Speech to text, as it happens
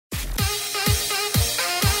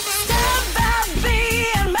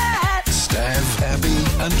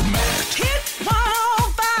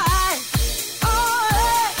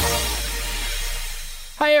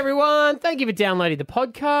everyone. Thank you for downloading the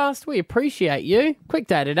podcast. We appreciate you. Quick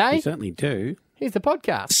day today. We certainly do. Here's the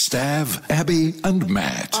podcast. Stav, Abby and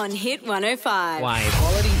Matt. On Hit 105. Wave.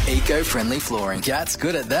 Quality, eco-friendly flooring. GAT's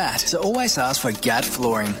good at that. So always ask for GAT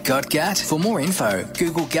Flooring. Got GAT? For more info,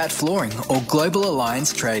 Google GAT Flooring or Global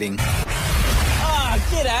Alliance Trading.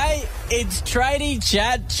 G'day. It's Tradie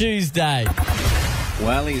Chat Tuesday.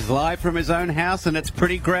 Well, he's live from his own house and it's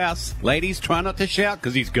pretty grouse. Ladies, try not to shout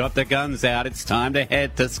because he's got the guns out. It's time to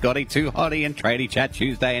head to Scotty Too Hottie and Tradie Chat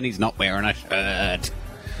Tuesday, and he's not wearing a shirt.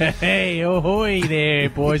 Hey, ahoy there,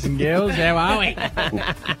 boys and girls. How are we?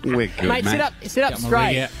 We're good, Mate, sit up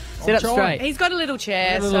straight. Sit up straight. He's got a little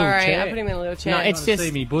chair. Got a little Sorry, chair. I put him in a little chair. No, it's just.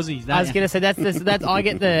 See me buzzies, don't I was you? going to say that's I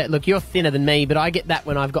get the look. You're thinner than me, but I get that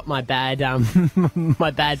when I've got my bad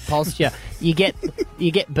my bad posture. You get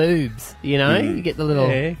boobs, you know. You get the little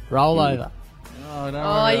rollover. Oh, no.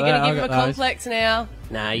 Oh, you're going to give him a complex now.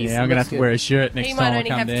 Nah, Yeah, I'm going to have to wear a shirt next He time might I only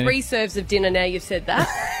come have down. 3 serves of dinner now you've said that.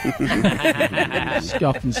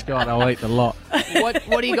 Scott and Scott, I'll eat the lot.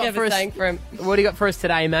 What do you got for us? Saying for him. What do you got for us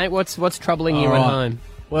today, mate? What's troubling you All at right. home?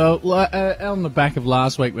 Well, on the back of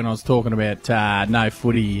last week when I was talking about no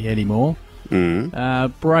footy anymore,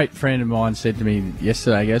 a great friend of mine said to me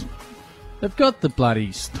yesterday, he goes, they've got the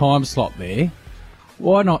bloody time slot there.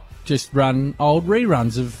 Why not just run old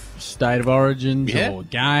reruns of State of Origins or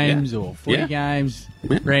games or footy games,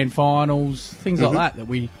 grand finals, things like that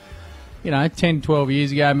we, 10, 12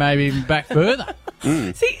 years ago, maybe even back further. See,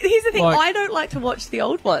 here's the thing. Like- I don't like to watch the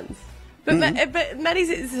old ones. But, but Matty's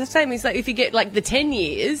it's the same. He's like, if you get like the 10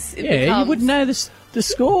 years, it becomes... you wouldn't know the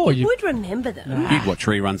score. You would remember them. You'd watch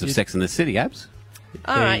reruns of Sex and the City, Abs.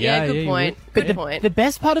 All right, good point. But Good point. the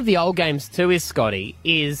best part of the old games too is, Scotty,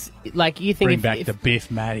 is like you think Bring back the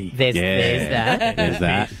Biff Matty. there's that. There's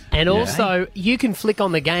that. And also, you can flick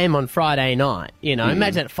on the game on Friday night.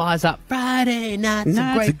 Imagine it fires up Friday night's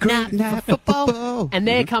a great night for football. And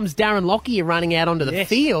there comes Darren Lockyer running out onto the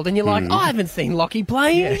field, and you're like, I haven't seen Lockyer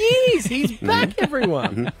play in years. He's back,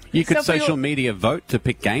 everyone. You could So for social your- media vote to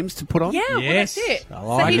pick games to put on. Yeah, well, Yes, that's it. I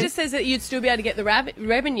like so he it. just says that you'd still be able to get the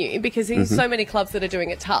revenue because there's so many clubs that are doing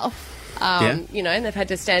it tough. And they've had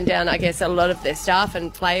to stand down, I guess, a lot of their staff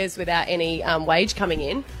and players without any wage coming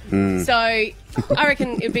in. So I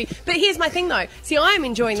reckon it'd be... But here's my thing, though. See, I am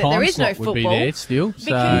enjoying that there is no football. would be there still.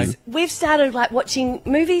 Because we've started, watching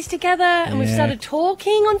movies together and we've started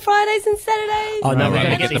talking on Fridays and Saturdays. Oh, no, We'll we're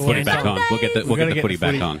going to get the footy back on. We'll get the footy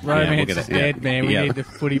back on. Romance is dead, man. We need the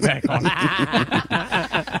footy back on.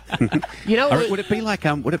 Would it be like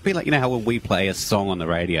how when we play a song on the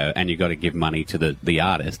radio and you got to give money to the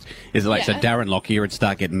artist? Is it like so Darren Lockyer would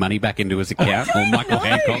start getting money back into his account, or Michael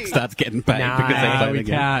Hancock starts getting paid No, because they play we the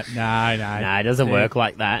game? can't. No. No, it doesn't work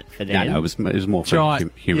like that for them. No, it was more for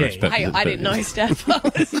Giant- humorous yeah. purposes. Hey, I didn't know, Steph.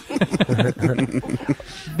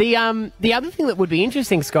 The other thing that would be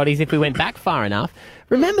interesting, Scotty, is if we went back far enough.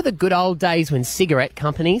 Remember the good old days when cigarette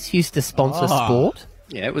companies used to sponsor sport?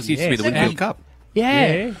 Yeah, it used to be the Winfield Cup.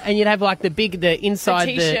 Yeah. And you'd have like the inside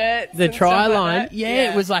The t-shirts the and try stuff like line. that.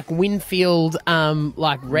 It was like Winfield,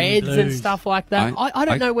 like Reds and Blues. stuff like that. I- I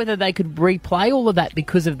don't I- know whether they could replay all of that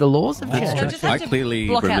because of the laws have changed. They'll just I have to clearly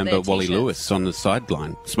block out remember their Wally t-shirts. Lewis on the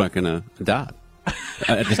sideline smoking a dart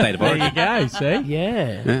at the State of There you Origin. go. See.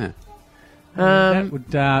 Yeah. Yeah. That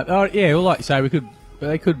would. Well, like you say,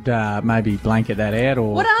 they could maybe blanket that out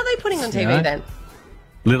or What are they putting on TV Yeah. then?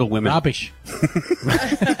 Little Women. rubbish.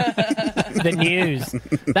 The news.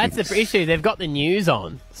 That's the issue. They've got the news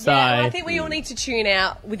on. So Yeah, well, I think we all need to tune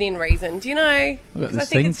out within reason. Do you know? We've got 'Cause I this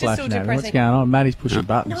think thing it's just so flashing at me. What's depressing. going on? Matty's pushing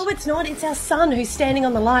buttons. No, it's not. It's our son who's standing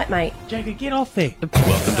on the light, mate. Jacob, get off there.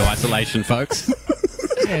 Welcome to isolation, folks.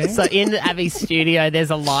 So in Abby's studio, there's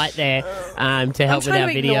a light there to help with trying our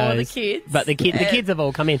to ignore videos. the kids. But the kids have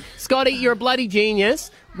all come in. Scotty, you're a bloody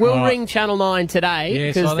genius. We'll All right. ring Channel 9 today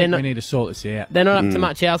Yes, I they're think not, we need to sort this out. they're not up to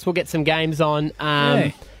much else. We'll get some games on.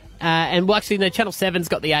 And well, actually, no, Channel 7's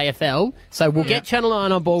got the AFL, so we'll get Channel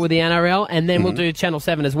 9 on board with the NRL, and then we'll do Channel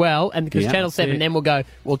 7 as well. And because Yeah, Channel 7 it. then will go,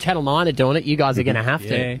 well, Channel 9 are doing it, you guys are going to have to.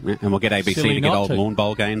 Yeah. Yeah, and we'll get ABC Silly to get not old to. lawn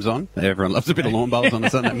bowl games on. Everyone loves a bit of lawn bowls on a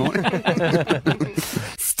Sunday morning.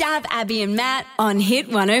 Stab Abby and Matt on Hit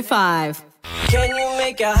 105. Can you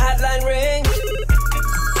make a hotline ring?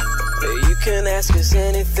 You can ask us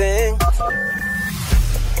anything.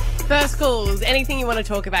 First calls. Anything you want to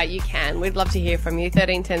talk about, you can. We'd love to hear from you.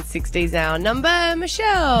 13 10 60 is our number.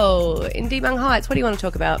 Michelle in Debung Heights. What do you want to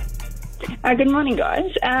talk about? Good morning,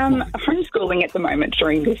 guys. Homeschooling at the moment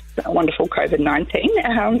during this wonderful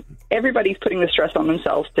COVID-19. Everybody's putting the stress on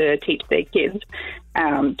themselves to teach their kids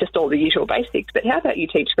just all the usual basics. But how about you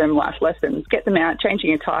teach them life lessons? Get them out,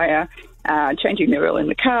 changing a tyre, changing the oil in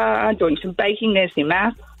the car, doing some baking. There's your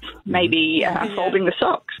maths. maybe folding the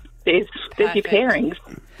socks. There's your pairings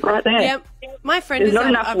right there. Yeah, my friend There's is not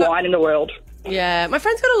enough wine in the world. Yeah, my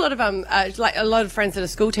friend's got a lot of a lot of friends that are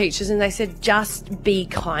school teachers, and they said just be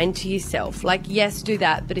kind to yourself. Like, yes, do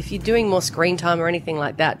that, but if you're doing more screen time or anything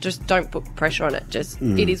like that, just don't put pressure on it. Just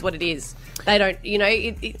it is what it is. They don't,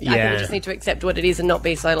 I think we just need to accept what it is and not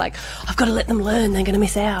be so like, I've got to let them learn, they're going to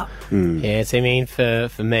miss out. Yeah, so I mean, for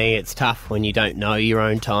me, it's tough when you don't know your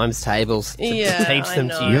own times tables to teach them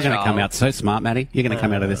to you. You're going to come out so smart, Matty. You're going to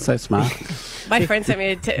come out of this so smart. My friend sent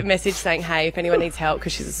me a message saying, hey, if anyone needs help,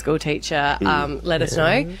 because she's a school teacher, let us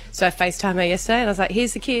know. So I FaceTimed her yesterday and I was like,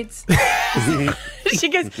 here's the kids. She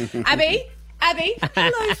goes, Abby,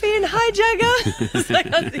 hello, Finn, hi,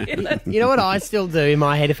 Jagger. You know what I still do in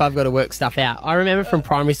my head if I've got to work stuff out? I remember from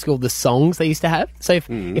primary school the songs they used to have. So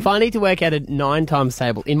if I need to work out a 9 times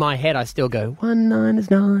table, in my head I still go 1 9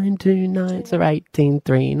 is 9, 2 9s are 18,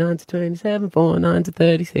 3 9s are 27, 4 9s are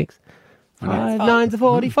 36, 5 9s are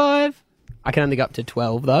 45. I can only go up to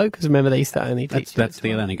 12 though, because remember they used to only teach. That's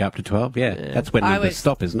the only go up to 12. Yeah, that's when numbers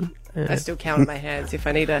stop, isn't it? I still count on my hands if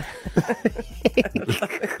I need a.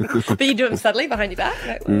 But you do them subtly behind your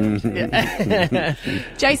back.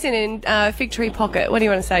 Jason in Fig Tree Pocket, what do you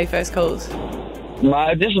want to say first calls?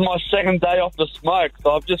 Mate, this is my second day off the smoke,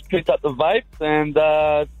 so I've just picked up the vapes and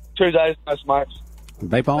 2 days no smokes.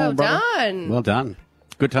 Vape on, Well brother. done. Well done.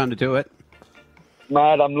 Good time to do it.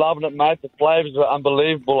 Mate, I'm loving it, mate. The flavours are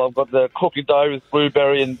unbelievable. I've got the cookie dough with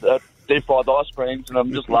blueberry and deep fried ice creams, and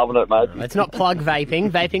I'm just loving it, mate. It's not plug vaping.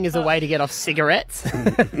 Vaping is a way to get off cigarettes.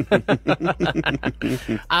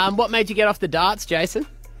 What made you get off the darts, Jason?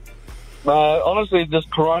 Honestly, this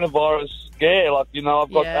coronavirus scare, I've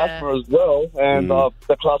got asthma as well, and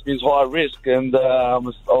they classed me as high risk, and I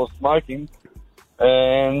was smoking,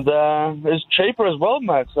 and it's cheaper as well,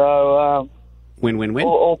 mate, so... Win-win-win.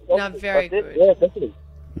 No, very good. Yeah, definitely.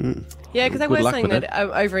 Yeah, because they were saying that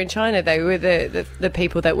over in China, they were the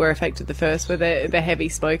people that were affected the first were the heavy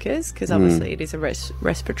smokers, because obviously it is a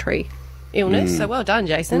respiratory illness. So well done,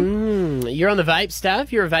 Jason. You're on the vape,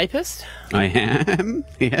 Stav. You're a vapist. I am,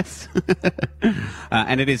 yes.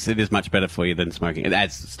 And it is much better for you than smoking,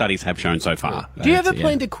 as studies have shown so far. Do you ever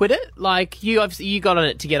plan to quit it? Like, you got on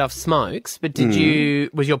it to get off smokes, but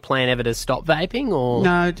was your plan ever to stop vaping, or...?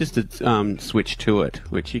 No, just to switch to it,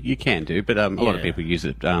 which you can do, but a lot of people use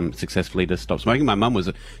it successfully to stop smoking. My mum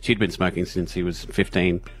she'd been smoking since she was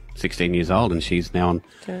 15, 16 years old, and she's now on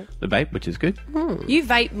the vape, which is good. You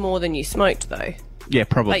vape more than you smoked, though. Yeah,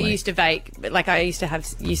 probably. Like, you used to vape, like I used to have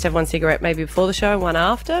one cigarette maybe before the show and one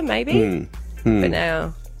after, maybe. But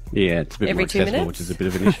now... Yeah, it's a bit every more 2 accessible, minutes? which is a bit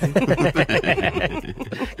of an issue.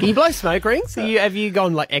 Can you blow smoke rings? Have you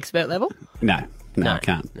gone, like, expert level? No, I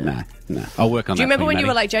can't. No. I'll work on that. Do you remember when you Matty.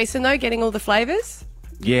 were like Jason, though, getting all the flavours?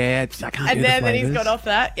 Yeah, I can't And do then the he's flavours. got off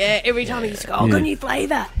that. Yeah, every time he used to go, got a new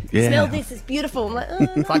flavour. Yeah. Smell this, it's beautiful. I'm like,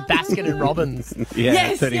 It's like Baskin and Robbins. Yeah,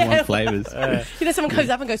 Yes, 31 flavours. someone comes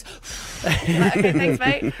up and goes, like, okay, thanks,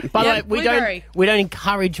 mate. By the Yep, way, blueberry. we don't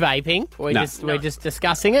encourage vaping. We're No. just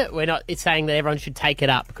discussing it. We're not saying that everyone should take it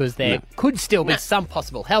up, because there could still be some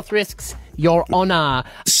possible health risks. Your Honour.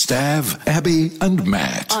 Stav, Abby, and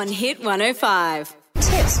Matt. On Hit 105.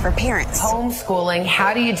 Tips for parents. Homeschooling,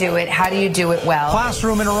 how do you do it? How do you do it well?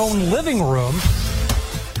 Classroom in our own living room.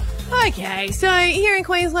 Okay, so here in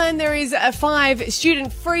Queensland there is 5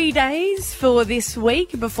 student-free days for this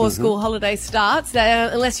week before school holiday starts,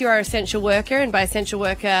 unless you are an essential worker, and by essential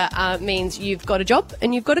worker means you've got a job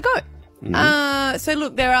and you've got to go. So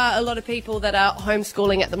look, there are a lot of people that are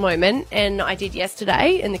homeschooling at the moment, and I did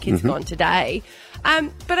yesterday, and the kids gone today.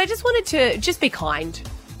 But I just wanted to just be kind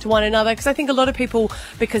to one another, because I think a lot of people,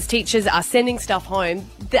 because teachers are sending stuff home,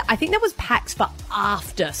 I think that was packs for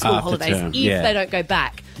after school holidays term, if they don't go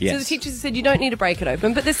back. Yes. So the teachers said you don't need to break it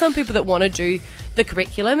open, but there's some people that want to do the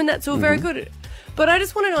curriculum, and that's all very good. But I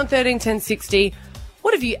just want to know on 131060,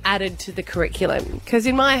 what have you added to the curriculum? Because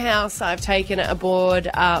in my house, I've taken it aboard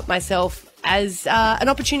myself as an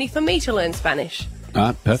opportunity for me to learn Spanish.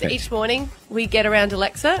 Perfect. So each morning we get around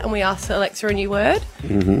Alexa and we ask Alexa a new word.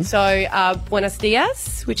 So buenos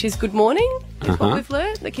dias, which is good morning, is what we've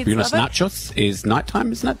learned. The kids Buenos love it. nachos is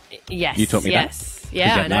nighttime, isn't it? Yes. You taught me that. Yes. Yeah,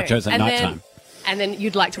 You I get know. nachos at nighttime. And then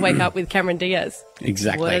you'd like to wake up with Cameron Diaz.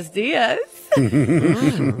 Exactly. Buenos dias.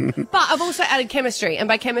 But I've also added chemistry. And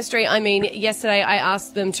by chemistry, I mean yesterday I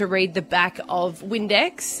asked them to read the back of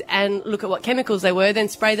Windex and look at what chemicals they were, then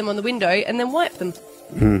spray them on the window and then wipe them.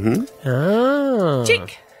 Oh.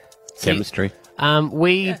 Chick. Chemistry.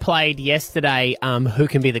 We played yesterday who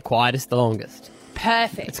can be the quietest the longest.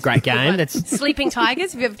 Perfect. It's a great game. That's Sleeping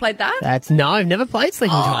Tigers. Have you ever played that? no, I've never played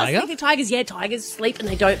Sleeping Tiger. Sleeping Tigers. Yeah, tigers sleep and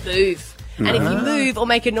they don't move. And if you move or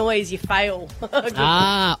make a noise, you fail.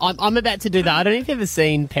 I'm about to do that. I don't know if you've ever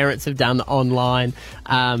seen parents have done online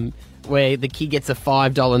where the kid gets a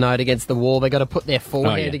 $5 note against the wall. They got to put their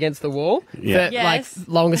forehead against the wall. Yeah. For, like,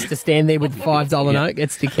 longest to stand there with the $5 note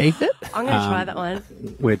gets to keep it. I'm going to try that one.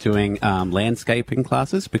 We're doing landscaping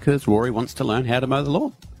classes because Rory wants to learn how to mow the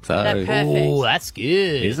lawn. So, That's perfect. Oh, that's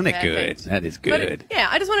good. Isn't it Perfect. good? That is good. But,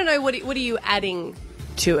 I just want to know what are you adding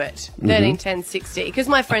to it? 13, 10, 60. Because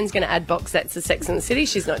my friend's going to add box sets of Sex and the City.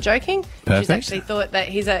 She's not joking. Perfect. She's actually thought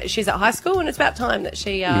that she's at high school and it's about time that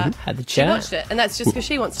she Had the she chat. watched it. And that's just because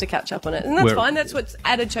she wants to catch up on it. And that's fine. That's what's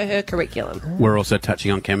added to her curriculum. We're also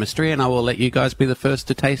touching on chemistry, and I will let you guys be the first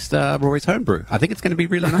to taste Rory's homebrew. I think it's going to be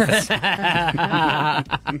really nice.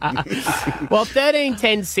 Well, 13,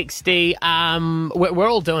 10, 60, we're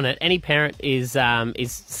all doing it. Any parent is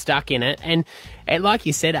stuck in it. And like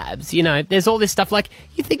you said, Abs, there's all this stuff. Like,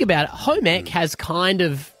 you think about it, home ec has kind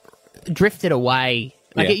of drifted away.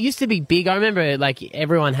 Like, it used to be big. I remember, like,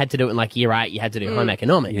 everyone had to do it in, like, year 8. You had to do home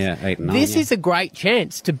economics. Yeah, 8 and 9. This is a great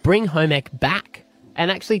chance to bring home ec back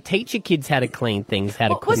and actually teach your kids how to clean things, how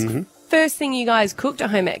to cook. What's the first thing you guys cooked at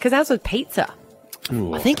home ec? Because ours was pizza.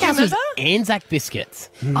 Ooh. I think ours was Anzac biscuits.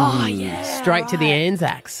 Oh, yeah. Straight to the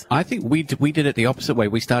Anzacs. I think we did it the opposite way.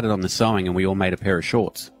 We started on the sewing, and we all made a pair of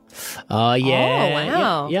shorts. Oh, yeah. Oh,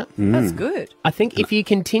 wow. Yep. That's good. I think if you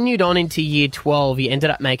continued on into year 12, you ended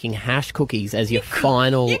up making hash cookies as your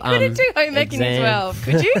final You couldn't do home ec in year exam. 12,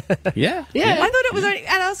 could you? Yeah. I thought it was only,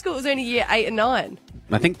 at our school, it was only year 8 and 9.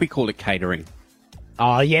 I think we called it catering.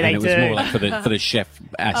 Oh, yeah, And they it was do. more like for the chef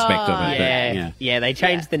aspect of it. Yeah, But, they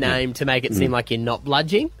changed the name to make it seem like you're not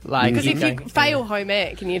bludging. Like, Because if you fail home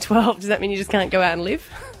ec in year 12, does that mean you just can't go out and live?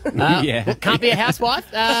 yeah. Can't be a housewife.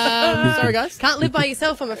 Sorry, guys. Can't live by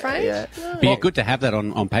yourself, I'm afraid. Yeah. But yeah, good to have that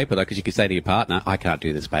on paper, though, because you can say to your partner, I can't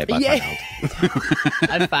do this, babe, I failed.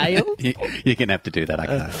 I failed. You're going to have to do that, I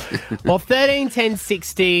can't. Well, 13, 10,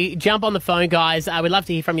 60. Jump on the phone, guys. We'd love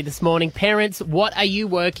to hear from you this morning. Parents, what are you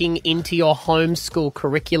working into your homeschool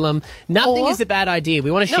curriculum? Nothing is a bad idea. We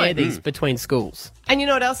want to share these between schools. And you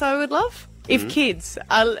know what else I would love? If kids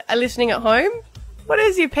are listening at home, what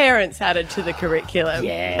has your parents added to the curriculum?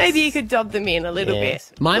 Yes. Maybe you could dob them in a little bit.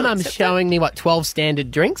 My mum's showing me what 12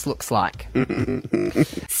 standard drinks looks like.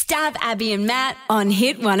 Stab Abby and Matt on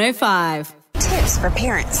Hit 105. Tips for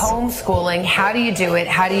parents. Homeschooling. How do you do it?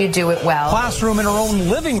 How do you do it well? Classroom in our own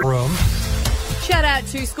living room. Shout out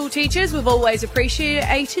to school teachers. We've always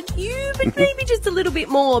appreciated you, but maybe just a little bit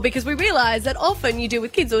more, because we realise that often you deal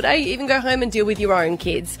with kids all day. You even go home and deal with your own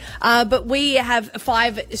kids. But we have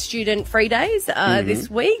 5 student free days this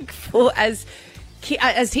week as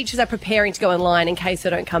teachers are preparing to go online in case they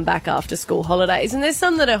don't come back after school holidays. And there's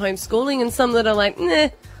some that are homeschooling and some that are like, nah,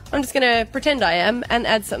 I'm just going to pretend I am and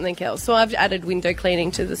add something else. So I've added window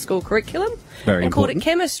cleaning to the school curriculum. Very and important. called it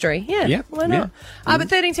chemistry. Yeah, why not? Yeah. But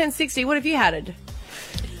 13, 10, 60, what have you added?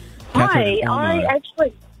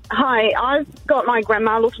 Catherine, I've got my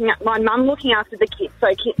mum looking after the kids,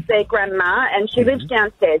 so kids their grandma, and she lives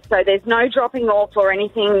downstairs, so there's no dropping off or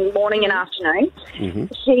anything morning and afternoon.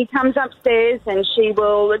 She comes upstairs and she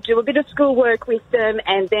will do a bit of schoolwork with them,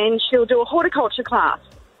 and then she'll do a horticulture class.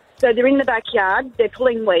 So they're in the backyard, they're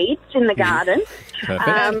pulling weeds in the garden.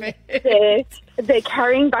 They're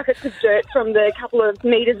carrying buckets of dirt from the couple of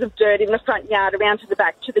metres of dirt in the front yard around to the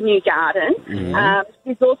back to the new garden.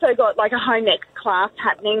 She's also got like a home ec class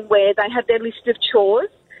happening where they have their list of chores,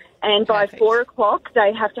 and by 4 o'clock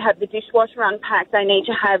they have to have the dishwasher unpacked. They need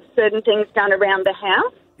to have certain things done around the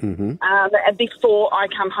house before I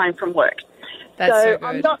come home from work. That's so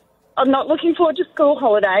good. I'm not looking forward to school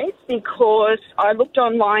holidays because I looked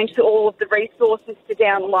online to all of the resources to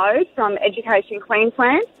download from Education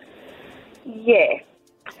Queensland. Yeah.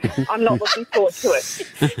 I'm not looking forward to it.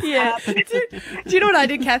 Yeah. Do you know what I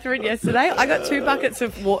did, Catherine, yesterday? I got 2 buckets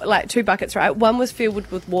of water, 2 buckets, right? One was filled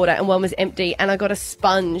with water and one was empty, and I got a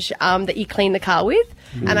sponge that you clean the car with.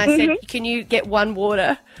 And I said, can you get one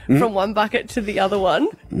water from one bucket to the other one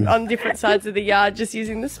on different sides of the yard just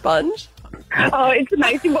using the sponge? Oh, it's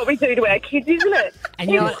amazing what we do to our kids, isn't it? And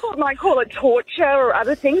people might call it torture or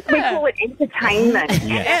other things. We call it entertainment.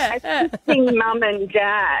 Assisting mum and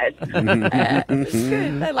dad. It's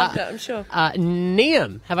good. They love that, I'm sure.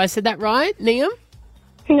 Niam. Have I said that right? Niam?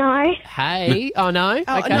 No. Hey. Oh, no?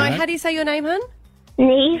 Oh, Okay. no, how do you say your name, hun?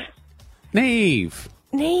 Neve. Neve.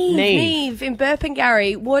 Neve in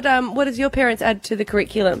Burpengary. What does your parents add to the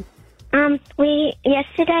curriculum?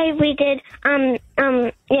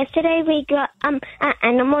 Yesterday we got an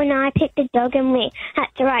animal, and I picked a dog, and we had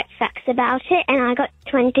to write facts about it, and I got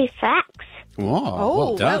 20 facts.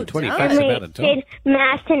 Well done. 20 facts And about a we dog. did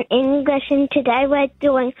maths and English, and today we're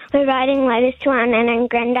writing letters to our nan and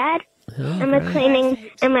granddad. And we're cleaning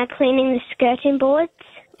the skirting boards.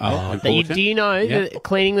 Do you know that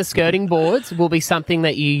cleaning the skirting boards will be something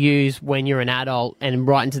that you use when you're an adult and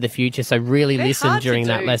right into the future? So really listen during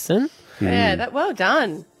that lesson. Yeah, well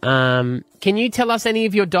done. Can you tell us any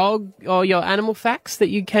of your dog or your animal facts that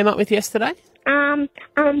you came up with yesterday?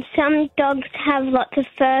 Some dogs have lots of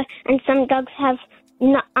fur, and some dogs don't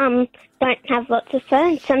have lots of fur,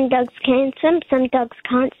 and some dogs can swim, some dogs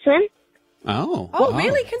can't swim. Oh,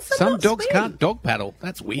 really? Can some dogs can't dog paddle?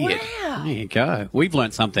 That's weird. Wow. There you go. We've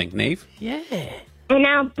learnt something, Neve. Yeah. And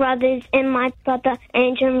our brothers and my brother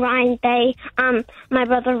Andrew and Ryan, my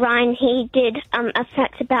brother Ryan, he did a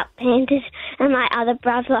facts about pandas, and my other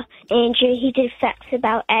brother Andrew, he did facts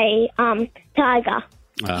about a tiger.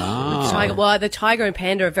 The tiger and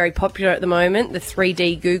panda are very popular at the moment. The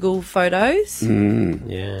 3D Google photos.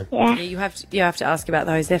 Yeah. You have to ask about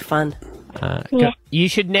those. They're fun. You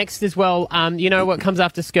should next as well. You know what comes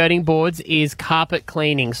after skirting boards is carpet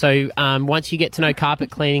cleaning. So once you get to know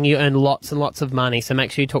carpet cleaning, you earn lots and lots of money. So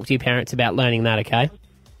make sure you talk to your parents about learning that. Okay.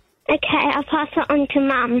 Okay, I'll pass it on to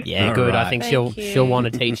Mum. Yeah, All good. right. I think she'll want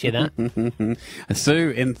to teach you that.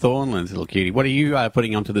 Sue in Thornlands, little cutie. What are you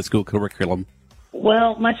putting onto the school curriculum?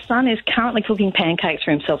 Well, my son is currently cooking pancakes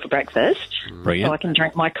for himself for breakfast. Brilliant. So I can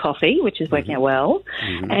drink my coffee, which is working out well.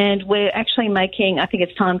 And we're actually making, I think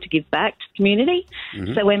it's time to give back to the community.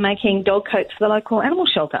 So we're making dog coats for the local animal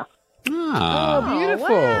shelter. Oh,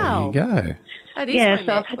 beautiful. Wow. There you go. That is Yeah,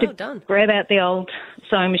 so I've had to grab out the old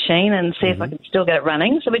sewing machine and see if I can still get it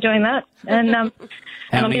running. So we're doing that. And and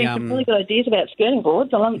I'm getting some really good ideas about skirting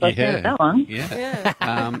boards. I love that one. Yeah.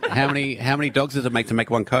 How many dogs does it make to make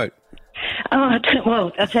one coat? Oh,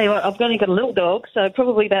 well, I'll tell you what, I've only got a little dog, so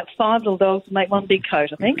probably about 5 little dogs to make one big coat,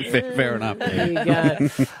 I think. Fair enough. There you go.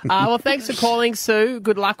 Well, thanks for calling, Sue.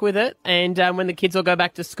 Good luck with it. And when the kids all go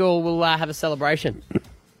back to school, we'll have a celebration.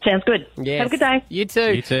 Sounds good. Yes. Have a good day. You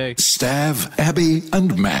too. You too. Stav, Abby,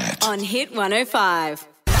 and Matt. On Hit 105.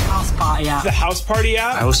 House party app. The house party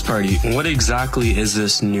app? House party. What exactly is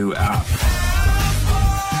this new app?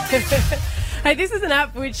 Hey, this is an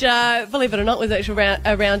app which, believe it or not, was actually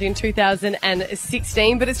around in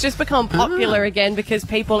 2016, but it's just become popular again because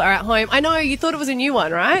people are at home. I know, you thought it was a new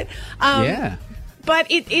one, right? Yeah. But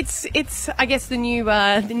it's I guess the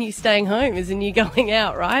new staying home is the new going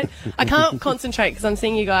out, right? I can't concentrate because I'm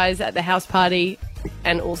seeing you guys at the house party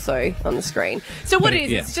and also on the screen. So what it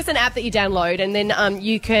is, it's just an app that you download, and then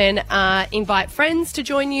you can invite friends to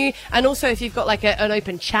join you, and also if you've got like an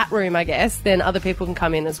open chat room, I guess, then other people can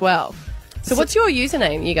come in as well. So what's your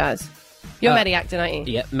username, you guys? You're Matty Acton, aren't you?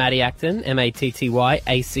 Yep, Matty Acton,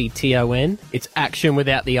 MattyActon. It's action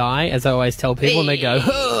without the I, as I always tell people, and they go,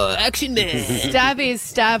 oh, action there. Stav is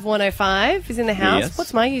Stav105 is in the house. Yes.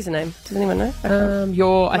 What's my username? Does anyone know?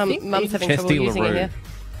 I think Mum's having Chesty trouble using it LaRue. here.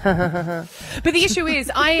 But the issue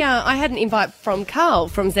is, I had an invite from Carl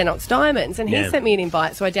from Xenox Diamonds, and he sent me an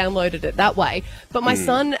invite, so I downloaded it that way. But my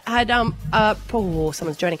son had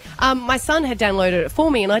someone's joining. My son had downloaded it for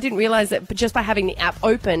me, and I didn't realise that. But just by having the app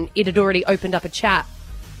open, it had already opened up a chat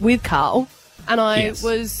with Carl, and I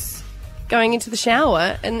was going into the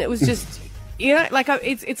shower, and it was just. You know, like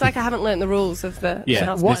it's like I haven't learnt the rules of the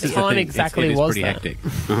house. What time exactly was pretty that? hectic.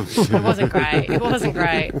 It wasn't great. It wasn't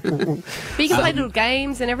great. But you can play little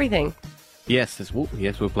games and everything. Yes,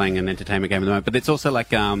 we're playing an entertainment game at the moment. But it's also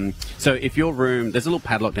like, so if your room, there's a little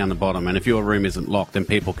padlock down the bottom, and if your room isn't locked, then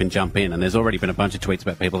people can jump in. And there's already been a bunch of tweets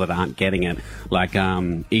about people that aren't getting it. Like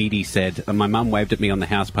Edie said, my mum waved at me on the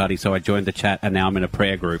house party, so I joined the chat, and now I'm in a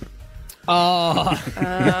prayer group. Oh.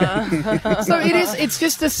 So it's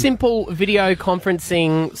just a simple video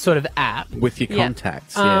conferencing sort of app. With your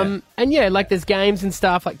contacts, And like there's games and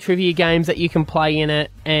stuff, like trivia games that you can play in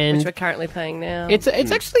it. And Which we're currently playing now. It's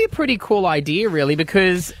actually a pretty cool idea, really,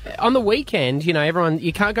 because on the weekend, you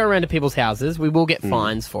can't go around to people's houses. We will get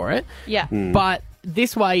fines for it. Yeah. But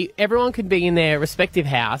this way, everyone could be in their respective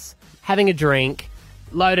house, having a drink,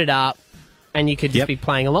 loaded up, and you could just be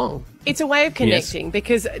playing along. It's a way of connecting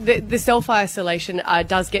because the self-isolation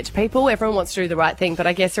does get to people. Everyone wants to do the right thing, but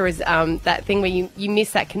I guess there is that thing where you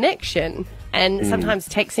miss that connection, and sometimes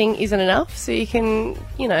texting isn't enough, so you can,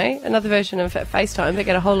 another version of FaceTime, but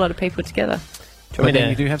get a whole lot of people together. But then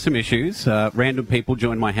you do have some issues. Random people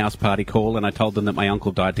joined my house party call, and I told them that my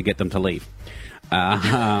uncle died to get them to leave.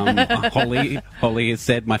 Holly has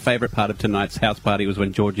said, my favourite part of tonight's house party was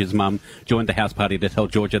when Georgia's mum joined the house party to tell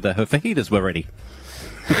Georgia that her fajitas were ready.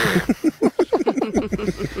 Do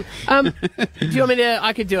you want me to?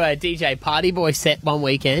 I could do a DJ Party Boy set one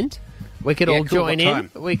weekend. We could all cool. join What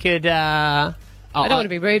time? in. We could. I don't want to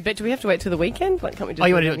be rude, but do we have to wait till the weekend? Like, can't we just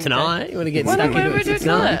you want to do it tonight? You want to get Why stuck don't into we it do it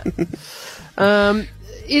tonight?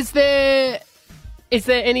 Is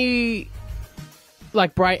there any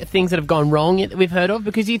things that have gone wrong that we've heard of?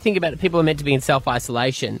 Because you think about it, people are meant to be in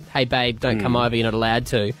self-isolation. Hey, babe, don't come over. You're not allowed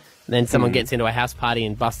to. And then someone gets into a house party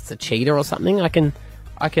and busts a cheater or something. I can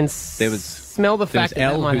smell the fact that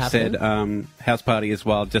Elle might who happen. said house party as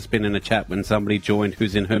well. Just been in a chat when somebody joined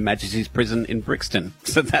who's in Her Majesty's prison in Brixton.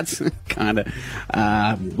 So that's kind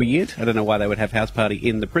of weird. I don't know why they would have house party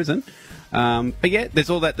in the prison. But yeah, there's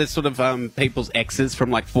all that. There's sort of people's exes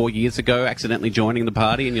from like 4 years ago accidentally joining the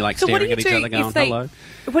party, and you're like staring at each other going, hello.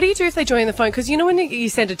 What do you do if they join the phone? Because you know when you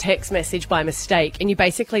send a text message by mistake and you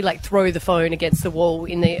basically like throw the phone against the wall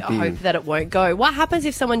in the hope that it won't go. What happens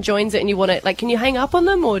if someone joins it and you want to, like, can you hang up on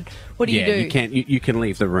them or what do you do? Yeah, you can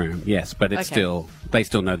leave the room, yes, but it's they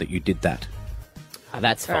still know that you did that. Oh,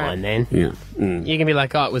 that's fine then. Yeah. You can be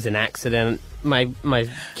like, oh, it was an accident. My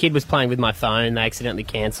kid was playing with my phone. They accidentally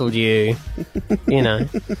cancelled you. You know.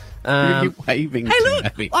 You're waving. Hey, to look!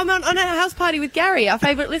 Abby. I'm on a house party with Gary, our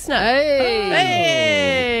favourite listener. Hey!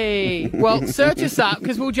 Well, search us up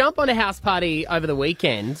because we'll jump on a house party over the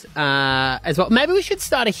weekend as well. Maybe we should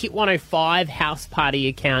start a Hit 105 house party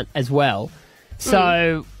account as well,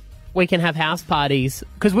 so we can have house parties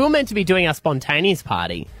because we were meant to be doing our spontaneous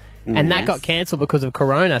party, and that got cancelled because of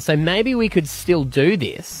Corona. So maybe we could still do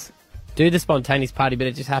this. Do the spontaneous party, but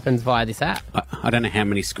it just happens via this app. I don't know how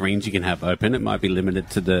many screens you can have open. It might be limited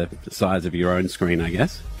to the size of your own screen, I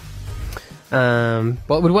guess. Well,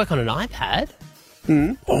 it would work on an iPad.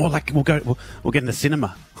 Or like we'll get in the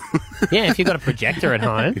cinema. Yeah, if you've got a projector at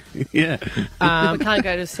home. Yeah. We can't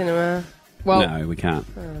go to cinema. Well, no, we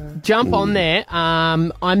can't. Jump on there.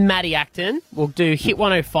 I'm Matty Acton. We'll do Hit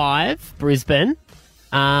 105 Brisbane.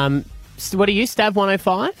 So what are you, Stav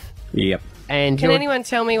 105? Yep. And can anyone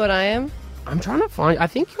tell me what I am? I'm trying to find. I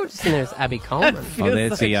think you're just in there as Abby Coleman.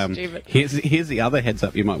 There's here's the other heads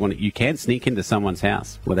up you might want. You can sneak into someone's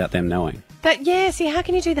house without them knowing. See, how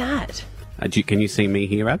can you do that? Can you see me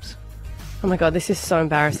here, Abs? Oh my god, this is so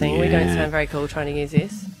embarrassing. We don't sound very cool trying to use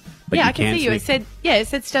this. But I can see you. It said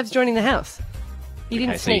Stav's joining the house. You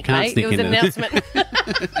didn't sneak, mate. It was an announcement.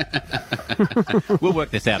 We'll work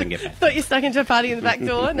this out and get back. Thought you snuck into a party in the back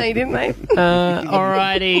door. No, you didn't, mate.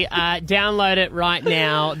 Alrighty, download it right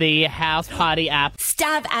now, the House Party app.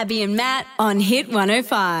 Stab Abby and Matt on Hit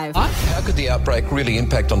 105. How could the outbreak really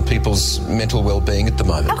impact on people's mental well-being at the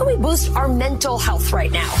moment? How can we boost our mental health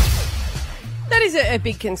right now? That is a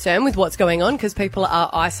big concern with what's going on because people are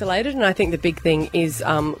isolated, and I think the big thing is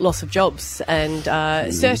loss of jobs and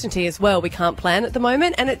certainty as well. We can't plan at the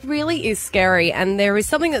moment, and it really is scary. And there is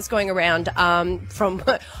something that's going around from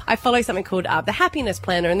I follow something called the Happiness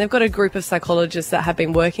Planner, and they've got a group of psychologists that have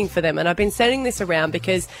been working for them, and I've been sending this around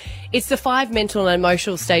because it's the 5 mental and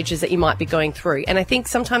emotional stages that you might be going through. And I think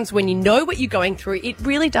sometimes when you know what you're going through, it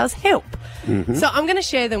really does help. So I'm going to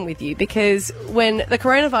share them with you because when the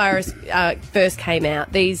coronavirus first came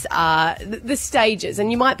out, these are the stages,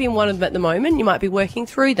 and you might be in one of them at the moment. You might be working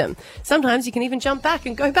through them. Sometimes you can even jump back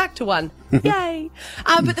and go back to one. Yay!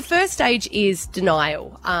 But the first stage is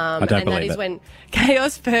denial, and that is when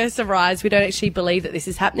chaos first arrives. We don't actually believe that this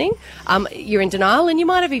is happening. You're in denial, and you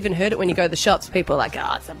might have even heard it when you go to the shops. People are like,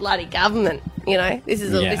 "Oh, it's a bloody government." You know, this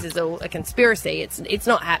is all a conspiracy. It's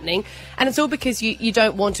not happening, and it's all because you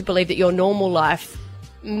don't want to believe that your normal life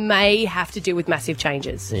may have to deal with massive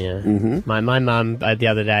changes. Yeah. My mum the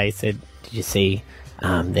other day said, "Did you see?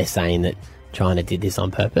 They're saying that China did this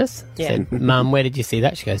on purpose." Yeah. Said, "Mum, where did you see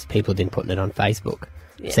that?" She goes, "People didn't put it on Facebook."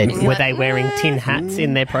 Said, "Were they wearing tin hats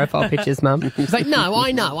in their profile pictures, Mum?" She's like, "No,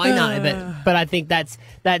 I know, but I think that's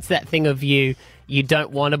that thing of you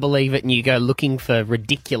don't want to believe it, and you go looking for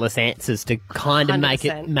ridiculous answers to kind of 100%. make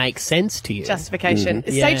it make sense to you." Justification.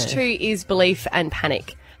 Stage 2 is belief and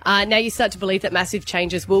panic. Now you start to believe that massive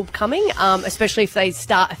changes will be coming, especially if they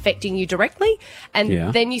start affecting you directly.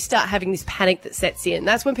 And then you start having this panic that sets in.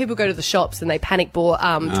 That's when people go to the shops and they panic toilet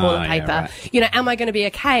paper. Right. You know, am I going to be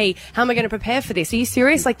okay? How am I going to prepare for this? Are you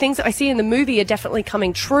serious? Like, things that I see in the movie are definitely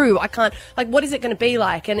coming true. I can't, like, what is it going to be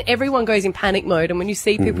like? And everyone goes in panic mode. And when you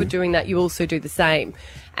see people doing that, you also do the same.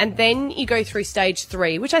 And then you go through stage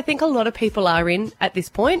 3, which I think a lot of people are in at this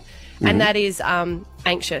point. And that is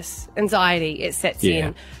anxious, anxiety. It sets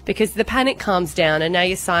in because the panic calms down and now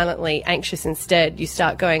you're silently anxious instead. You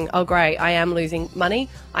start going, oh, great, I am losing money.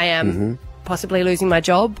 I am possibly losing my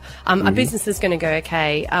job. A business is going to go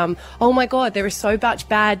okay. Oh, my God, there is so much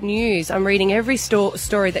bad news. I'm reading every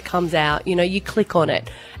story that comes out. You know, you click on it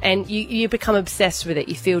and you become obsessed with it.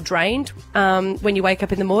 You feel drained when you wake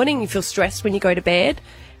up in the morning. You feel stressed when you go to bed.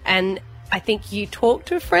 And I think you talk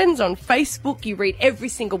to friends on Facebook, you read every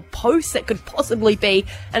single post that could possibly be,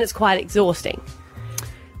 and it's quite exhausting.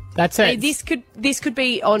 That's it. This could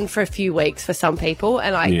be on for a few weeks for some people,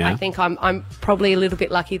 and I think I'm probably a little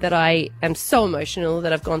bit lucky that I am so emotional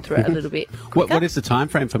that I've gone through it a little bit quicker. What is the time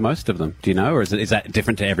frame for most of them? Do you know, or is that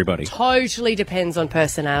different to everybody? Totally depends on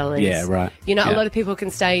personalities. Yeah, right. A lot of people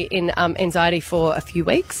can stay in anxiety for a few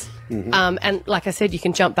weeks. And like I said, you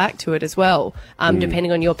can jump back to it as well,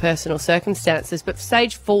 depending on your personal circumstances. But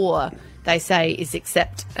stage 4, they say, is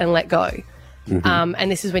accept and let go.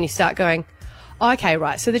 And this is when you start going, okay,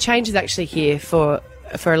 right, so the change is actually here for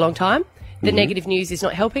a long time. The negative news is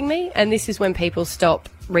not helping me, and this is when people stop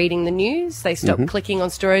reading the news, they stop clicking on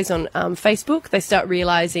stories on Facebook, they start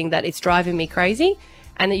realising that it's driving me crazy,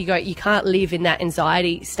 and that you can't live in that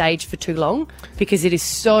anxiety stage for too long because it is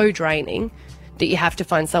so draining that you have to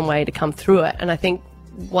find some way to come through it. And I think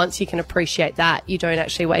once you can appreciate that, you don't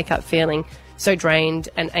actually wake up feeling so drained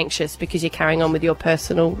and anxious because you're carrying on with your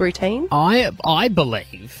personal routine. I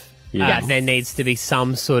believe... that there needs to be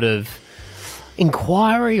some sort of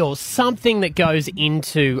inquiry or something that goes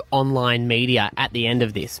into online media at the end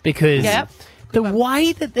of this, because the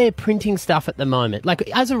way that they're printing stuff at the moment, like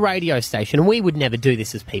as a radio station, and we would never do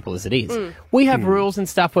this as people as it is, we have rules and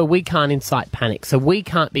stuff where we can't incite panic. So we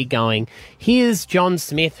can't be going, here's John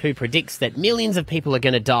Smith who predicts that millions of people are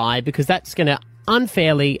going to die, because that's going to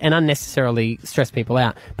unfairly and unnecessarily stress people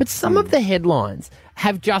out. But some of the headlines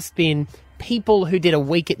have just been people who did a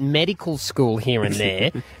week at medical school here and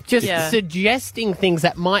there just suggesting things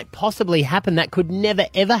that might possibly happen that could never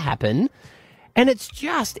ever happen. And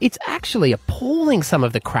it's actually appalling, some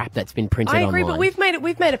of the crap that's been printed online. I agree, but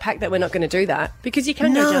we've made a pact that we're not going to do that, because you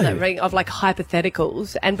can go down that ring of like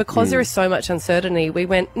hypotheticals, and because there is so much uncertainty, we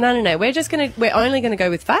went no, we're only going to go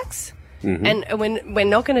with facts. And we're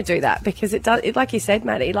not going to do that, because it like you said,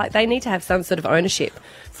 Matty, like they need to have some sort of ownership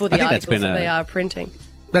for the articles that they are printing.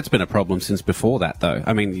 That's been a problem since before that, though.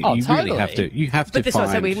 I mean, you really have to. You have to. But this is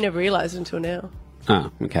what we've never realised until now. Oh,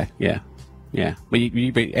 okay, yeah. Well,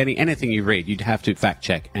 anything you read, you'd have to fact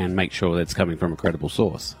check and make sure that it's coming from a credible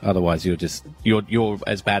source. Otherwise, you're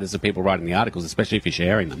as bad as the people writing the articles, especially if you're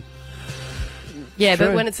sharing them. Yeah,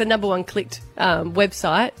 but when it's the number 1 clicked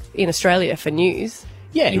website in Australia for news,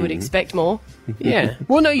 you would expect more. Yeah.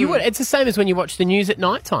 Well, no, you would. It's the same as when you watch the news at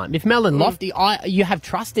night time. If Mel and Lofty, you have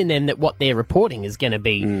trust in them that what they're reporting is going to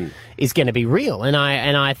be real. And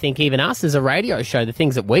I think even us as a radio show, the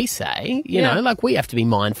things that we say, you know, like we have to be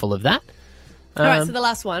mindful of that. All right, so the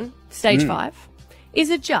last one, stage 5, is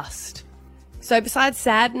adjust. So besides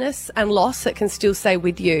sadness and loss that can still stay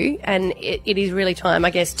with you, and it is really time,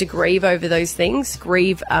 I guess, to grieve over those things,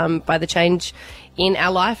 grieve by the change in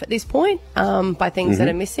our life at this point, by things that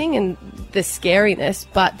are missing and the scariness,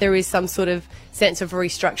 but there is some sort of sense of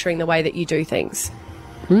restructuring the way that you do things.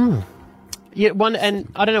 Yeah, and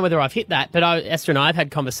I don't know whether I've hit that, but Esther and I have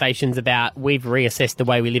had conversations about we've reassessed the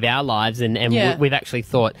way we live our lives, and we've actually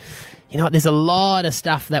thought, you know what, there's a lot of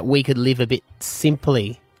stuff that we could live a bit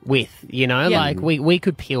simply with, you know, like we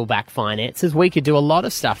could peel back finances, we could do a lot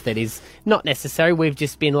of stuff that is not necessary. We've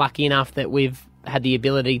just been lucky enough that we've had the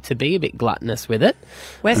ability to be a bit gluttonous with it.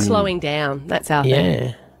 We're slowing down. That's our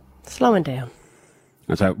thing. Slowing down.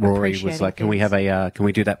 And so Rory was like, can we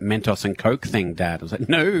do that Mentos and Coke thing, Dad? I was like,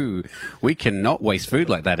 no, we cannot waste food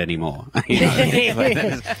like that anymore. You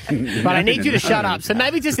know? But I need you to shut up. So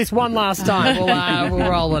maybe just this one last time,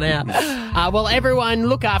 we'll roll it out. Well, everyone,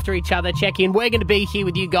 look after each other, check in. We're going to be here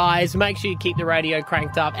with you guys. Make sure you keep the radio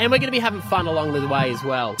cranked up. And we're going to be having fun along the way as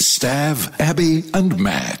well. Stav, Abby and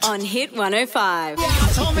Matt. On Hit 105.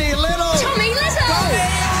 Tommy Little. Tommy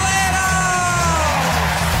Little.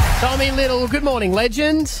 Tommy Little, good morning,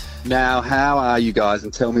 legend. Now, how are you guys?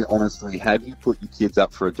 And tell me honestly, have you put your kids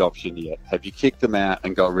up for adoption yet? Have you kicked them out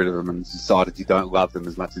and got rid of them and decided you don't love them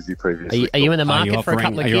as much as you previously Are you in the market for a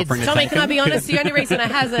couple of kids? Tommy, can I be honest? The only reason I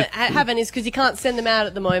haven't is because you can't send them out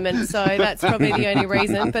at the moment, so that's probably the only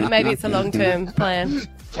reason, but maybe it's a long-term plan.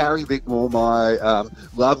 Carrie Bickmore, my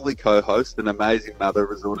lovely co-host and amazing mother,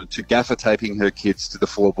 resorted to gaffer taping her kids to the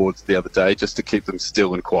floorboards the other day just to keep them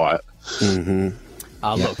still and quiet.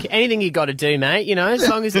 Oh, look, anything you got to do, mate, you know, as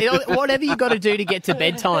long as whatever you got to do to get to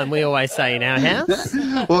bedtime, we always say in our house.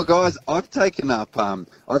 Well, guys, I've taken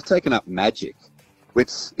up magic, which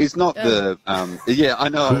is not the I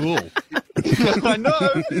know. I know.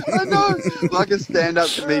 Like a stand-up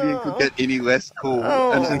comedian could get any less cool,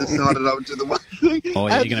 and I decided I would do the one thing. Oh,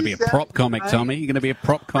 yeah, you're going to be a prop comic, Tommy. You're going to be a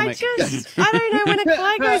prop comic. I don't know, when a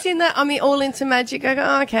guy goes in that, all into magic, I go,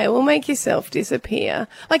 oh, okay, well, make yourself disappear.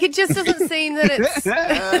 Like, it just doesn't seem that it's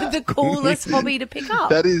the coolest hobby to pick up.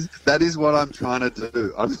 That is what I'm trying to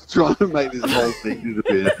do. I'm trying to make this whole thing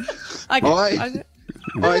disappear.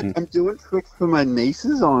 I'm doing tricks for my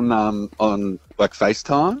nieces on like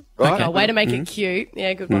FaceTime, right? Okay, way to make it cute.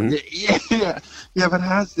 Yeah, good one. Yeah, but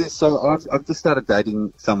how's this? So I've just started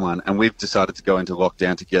dating someone, and we've decided to go into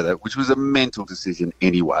lockdown together, which was a mental decision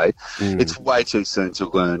anyway. It's way too soon to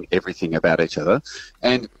learn everything about each other,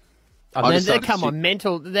 and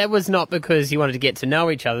mental. That was not because you wanted to get to know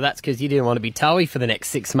each other. That's because you didn't want to be toey for the next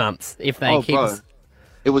 6 months if they kids. Bro.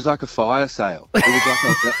 It was like a fire sale. It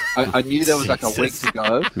was like I knew there was like a week to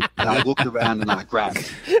go, and I looked around and I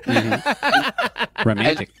grabbed.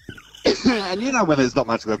 Romantic. And you know when there's not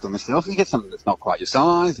much left on the shelf, you get something that's not quite your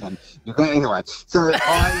size, and you go anyway. So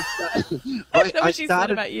I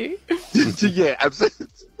started about you. Yeah, absolutely.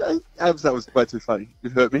 That was way too funny.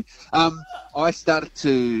 It hurt me. I started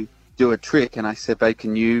to do a trick, and I said, "Babe,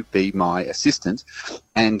 can you be my assistant?"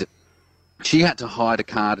 And she had to hide a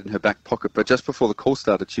card in her back pocket, but just before the call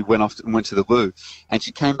started, she went off and went to the loo, and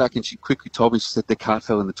she came back and she quickly told me, she said, the card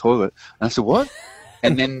fell in the toilet. And I said, what?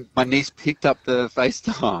 And then my niece picked up the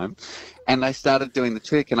FaceTime, and I started doing the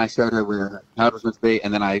trick, and I showed her where the card was meant to be,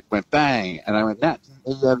 and then I went bang, and I went, Nat,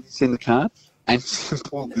 have you seen the card? And she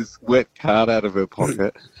pulled this wet card out of her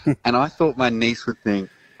pocket, and I thought my niece would think,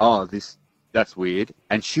 oh, that's weird.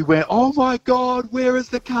 And she went, oh, my God, where has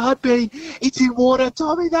the card been? It's in water,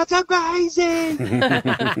 Tommy. That's amazing.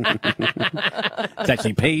 It's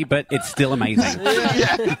actually pee, but it's still amazing.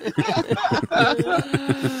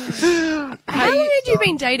 How long had you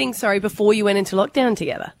been dating, before you went into lockdown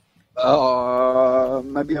together?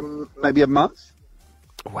 Maybe a month.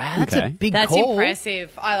 Wow, that's a big That's call.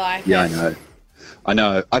 impressive. I like it. Yeah, I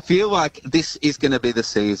know. I feel like this is going to be the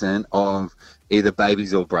season of either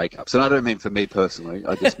babies or breakups. And I don't mean for me personally.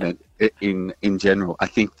 I just meant in general. I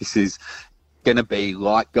think this is going to be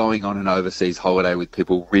like going on an overseas holiday with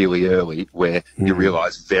people really early, where you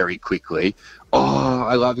realise very quickly, oh,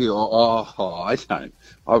 I love you, I don't.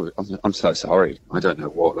 I'm so sorry. I don't know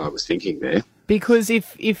what I was thinking there. Because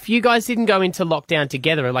if you guys didn't go into lockdown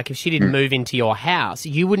together, like if she didn't move into your house,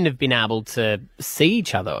 you wouldn't have been able to see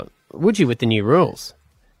each other, would you, with the new rules?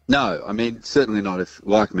 No, I mean, certainly not if,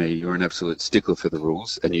 like me, you're an absolute stickler for the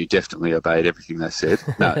rules and you definitely obeyed everything they said.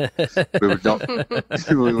 No, we would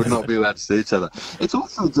not be allowed to see each other. It's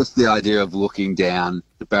also just the idea of looking down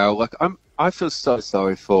the barrel. Like, I feel so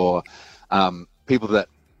sorry for people that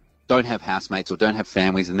don't have housemates or don't have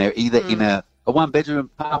families, and they're either in a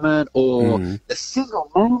one-bedroom apartment or a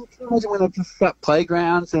single mum. Can you imagine when they've just shut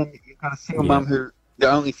playgrounds and you've got a single mum who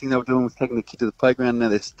the only thing they were doing was taking the kid to the playground, and now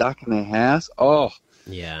they're stuck in their house? Oh.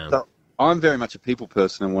 Yeah. So I'm very much a people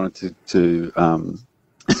person and wanted to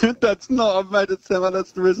that's not, I've made it sound like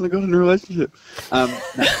that's the reason I got in a relationship.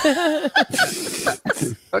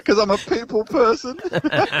 Because I'm a people person.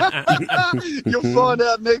 You'll find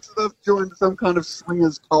out next that I've joined some kind of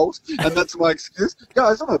swingers cult, and that's my excuse.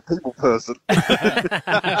 Guys, I'm a people person.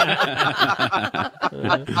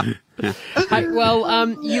 Hey,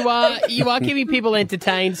 well, you are keeping people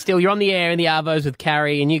entertained still. You're on the air in the Arvos with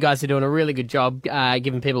Carrie, and you guys are doing a really good job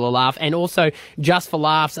giving people a laugh. And also, Just for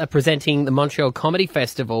Laughs are presenting the Montreal Comedy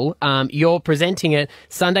Festival. You're presenting it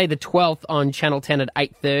Sunday the 12th on Channel 10 at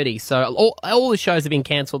 8:30. So all the shows have been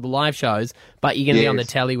cancelled, the live shows, but you're going to be on the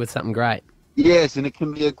telly with something great. Yes, and it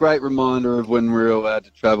can be a great reminder of when we're allowed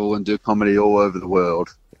to travel and do comedy all over the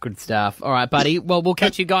world. Good stuff. All right, buddy. Well, we'll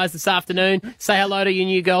catch you guys this afternoon. Say hello to your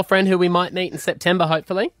new girlfriend who we might meet in September,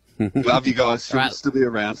 hopefully. Love you guys. She'll still be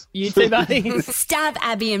around. You too, buddy. Stab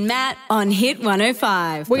Abby and Matt on Hit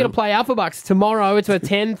 105. We're going to play Alpha Bucks tomorrow. It's worth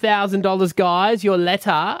 $10,000, guys. Your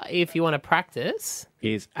letter, if you want to practice,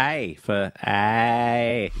 is A for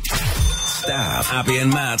A. Stab Abby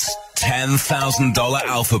and Matt's $10,000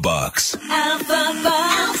 Alpha Bucks. Alpha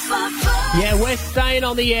Bucks. Yeah, we're staying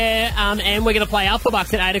on the air, and we're going to play Alpha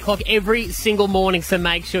Bucks at 8 o'clock every single morning, so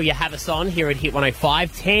make sure you have us on here at Hit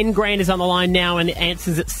 105. 10 grand is on the line now, and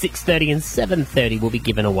answers at 6:30 and 7:30 will be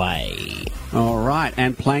given away. All right,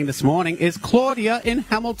 and playing this morning is Claudia in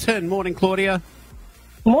Hamilton. Morning, Claudia.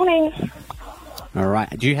 Morning. All right,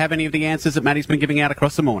 do you have any of the answers that Matty's been giving out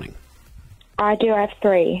across the morning? I do have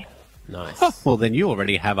 3. Nice. Oh, well, then you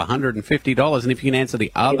already have $150, and if you can answer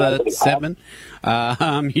the other 7,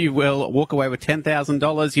 you will walk away with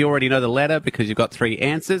 $10,000. You already know the letter because you've got 3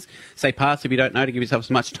 answers. Say pass if you don't know to give yourself as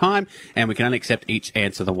much time, and we can only accept each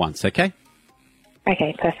answer the once, okay?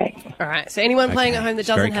 Okay, perfect. All right. So anyone playing at home that It's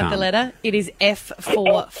very doesn't have the calm. letter, it is F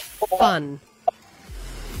for fun.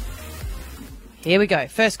 Here we go.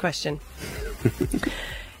 First question.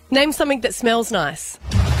 Name something that smells nice.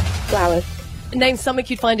 Flowers. Name something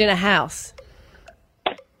you'd find in a house.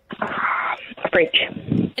 Fridge.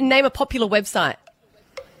 Name a popular website.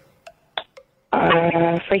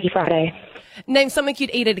 Freaky Friday. Name something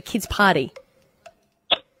you'd eat at a kid's party.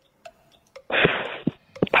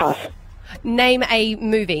 Pass. Name a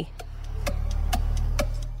movie.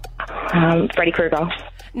 Freddy Krueger.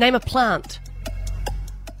 Name a plant.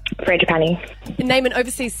 Frangipani. Name an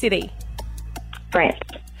overseas city. France.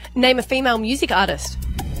 Name a female music artist.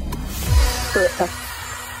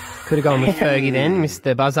 Could have gone with Fergie then,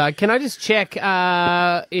 Mr. Buzzard. Can I just check,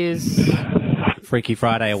 is... Freaky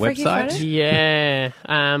Friday a Freaky website? Friday?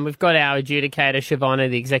 Yeah. We've got our adjudicator, Siobhana,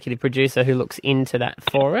 the executive producer, who looks into that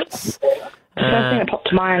for us. The first thing that popped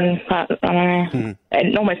to mind, but I don't know.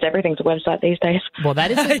 And almost everything's a website these days. Well,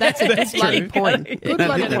 that's a good bloody point. Good No,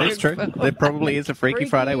 bloody that is true. There probably is a Freaky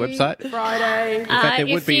Friday website. Friday. In fact, there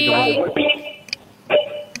would be the one.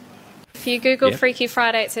 If you Google Yep. Freaky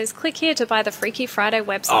Friday, it says, click here to buy the Freaky Friday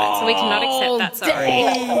website. So we cannot accept that, sorry.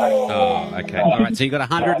 Oh, okay. All right, so you got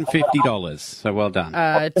 $150. So well done.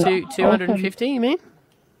 250, you mean?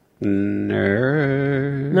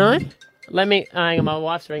 No. No? Let me... hang on, my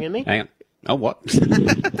wife's ringing me. Hang on. Oh, what?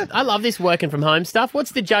 I love this working from home stuff.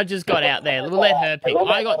 What's the judges got out there? We'll let her pick.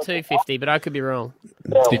 I got 250, but I could be wrong.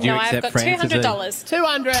 Did you No, accept I've got France as a... $200.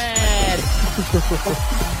 200!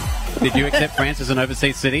 Did you accept France as an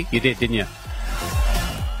overseas city? You did, didn't you?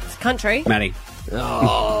 It's country. Matty.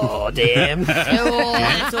 Oh, damn. Oh,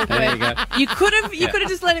 that's awkward. There you go. You could have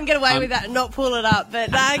just let him get away with that and not pull it up, but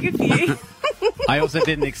nah, good for you. I also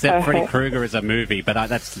didn't accept Freddy Krueger as a movie, but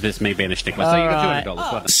that's just me being a stickler. So you got $200. Well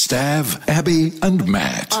done. Stav, Abby, and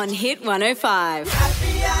Matt. On Hit 105.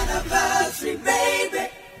 Happy anniversary, baby.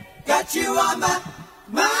 Got you on my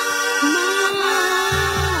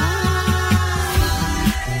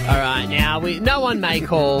All right, now, no one may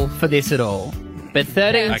call for this at all, but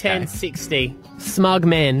 13, Okay. 10, 60, smug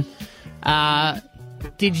men,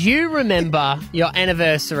 did you remember your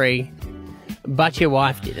anniversary, but your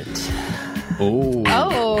wife didn't? Ooh.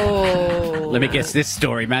 Oh. Let me guess this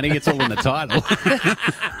story, Matty. It's all in the title.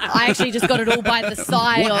 I actually just got it all by the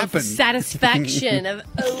side What of happened? satisfaction of,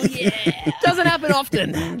 oh yeah. Doesn't happen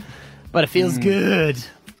often, but it feels good.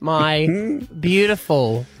 My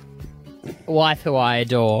beautiful wife, who I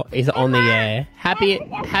adore, is on the air. Happy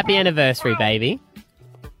anniversary, baby.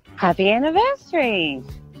 Happy anniversary.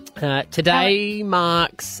 Today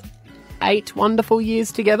marks 8 wonderful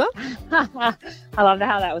years together. I love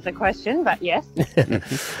how that was a question, but yes.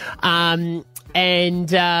 And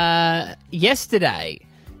yesterday,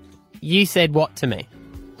 you said what to me?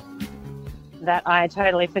 That I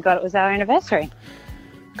totally forgot it was our anniversary.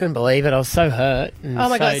 Couldn't believe it. I was so hurt. Oh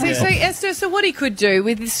my God. So Esther, so what he could do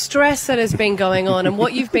with the stress that has been going on and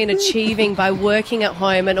what you've been achieving by working at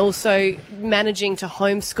home and also managing to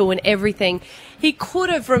homeschool and everything, he could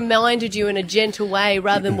have reminded you in a gentle way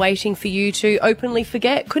rather than waiting for you to openly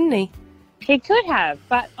forget, couldn't he? He could have,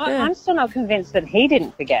 but Yeah. I'm still not convinced that he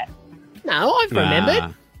didn't forget. No, I've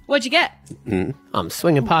remembered. What'd you get? I'm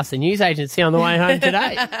swinging past the news agency on the way home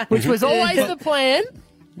today, which was always the plan.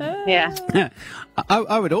 Yeah.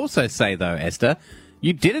 I would also say, though, Esther,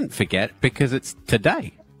 you didn't forget because it's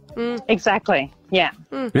today. Exactly. Yeah.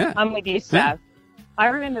 Yeah. I'm with you, Sav. Yeah. I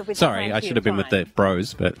remember with Sorry, I should have been with the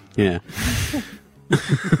bros, but yeah.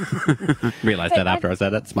 Realised that after I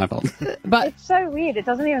said it. It's my fault. But it's so weird. It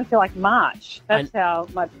doesn't even feel like March. That's how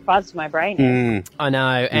much buzzed my brain is. I know,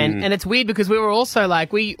 and it's weird because we were also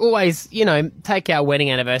like, we always, take our wedding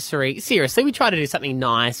anniversary seriously. We try to do something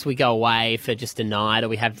nice. We go away for just a night or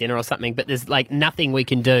we have dinner or something, but there's like nothing we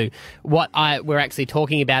can do. What we're actually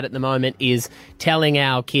talking about at the moment is telling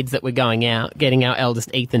our kids that we're going out, getting our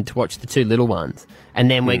eldest Ethan to watch the two little ones. And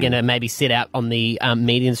then we're going to maybe sit out on the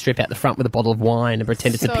median strip out the front with a bottle of wine and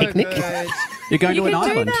pretend it's a picnic. Good. You're going You to an can do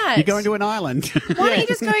island. that. You're going to an island. Why don't you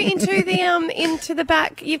just go into the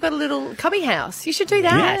back? You've got a little cubby house. You should do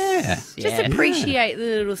that. Yeah. Just Yeah. appreciate the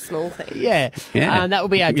little small things. Yeah. Yeah. That will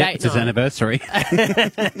be our date It's his night. anniversary.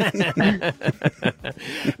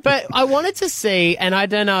 But I wanted to see, and I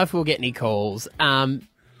don't know if we'll get any calls,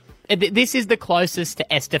 this is the closest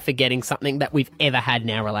to Esther forgetting something that we've ever had in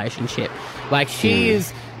our relationship. Like, she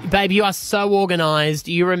is... Babe, you are so organised.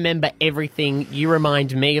 You remember everything. You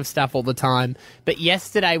remind me of stuff all the time. But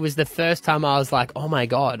yesterday was the first time I was like, oh, my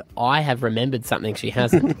God, I have remembered something she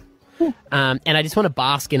hasn't. And I just want to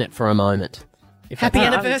bask in it for a moment. Happy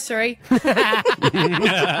anniversary.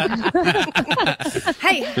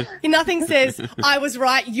 Hey, nothing says, I was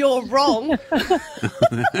right, you're wrong.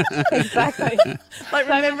 Exactly. Like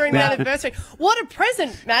remembering the anniversary. What a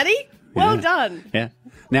present, Matty. Well done. Yeah.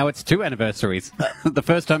 Now it's 2 anniversaries. The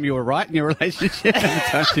first time you were right in your relationship and the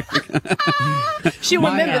time you forgot. She'll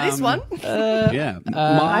remember this one.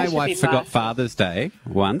 My wife forgot Father's Day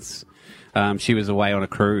once. She was away on a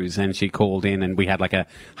cruise and she called in and we had like a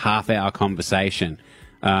half-hour conversation.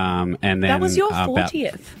 And then that was your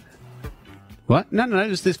 40th. What? No, it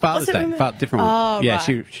was this Father's Day. Different one. Oh, yeah,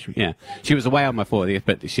 right. she was away on my 40th,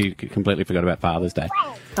 but she completely forgot about Father's Day.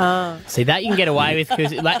 See, that you can get away with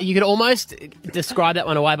because you could almost describe that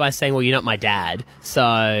one away by saying, well, you're not my dad. So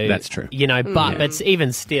that's true. But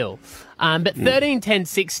even still. But 13, 10,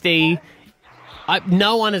 60,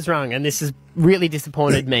 no one is wrong, and this has really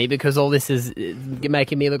disappointed me because all this is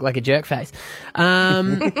making me look like a jerk face.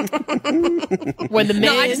 When the man...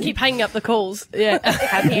 No, I just keep hanging up the calls. Yeah.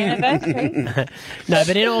 Happy anniversary. No,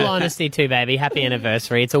 but in all honesty too, baby, happy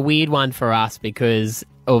anniversary. It's a weird one for us because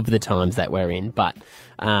of the times that we're in, but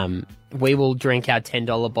we will drink our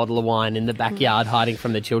 $10 bottle of wine in the backyard hiding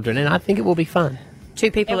from the children, and I think it will be fun.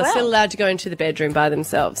 2 people are still allowed to go into the bedroom by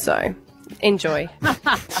themselves, so... enjoy.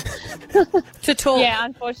 To talk. Yeah,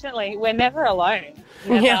 unfortunately, we're never alone.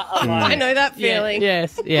 Never alone. I know that feeling.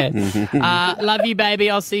 Yes. Love you, baby.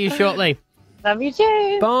 I'll see you shortly. Love you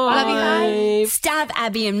too. Bye. Love you, guys. Stab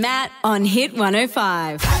Abby and Matt on Hit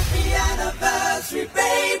 105. Happy anniversary,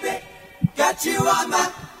 baby. Got you on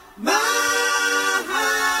my mind.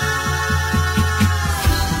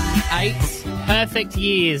 8 perfect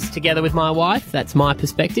years together with my wife. That's my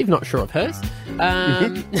perspective. Not sure of hers.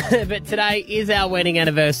 But today is our wedding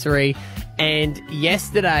anniversary, and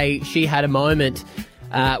yesterday she had a moment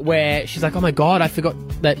where she's like, oh my God, I forgot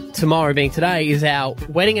that tomorrow being today is our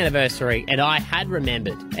wedding anniversary, and I had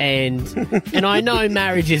remembered, and I know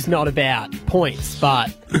marriage is not about points, but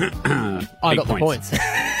I got the points.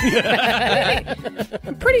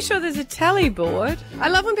 I'm pretty sure there's a tally board. I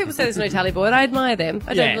love when people say there's no tally board. I admire them.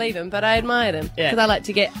 I don't believe them, but I admire them because I like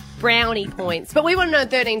to get brownie points. But we want to know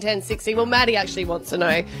 13, 10, 60. Well, Matty actually wants to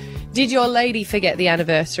know, did your lady forget the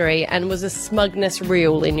anniversary, and was a smugness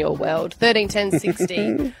real in your world? 13, 10,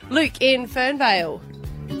 60. Luke in Fernvale.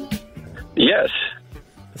 Yes.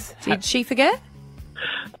 Did she forget?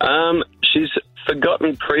 She's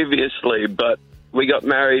forgotten previously, but we got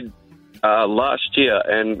married last year,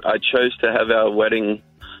 and I chose to have our wedding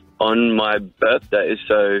on my birthday,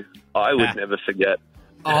 so I would never forget.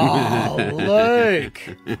 Oh, Luke.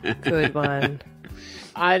 Good one.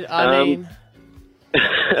 I mean,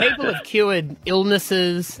 people have cured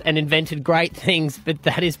illnesses and invented great things, but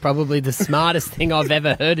that is probably the smartest thing I've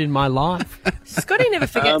ever heard in my life. Scotty never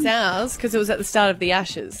forgets ours because it was at the start of the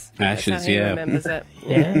Ashes. Ashes, That's how he remembers it.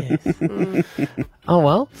 Yeah. Oh,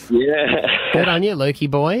 well. Yeah. Good on you,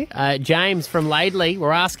 Lukey boy. James from Laidley,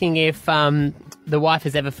 we're asking if the wife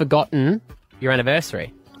has ever forgotten your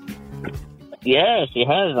anniversary. Yeah, she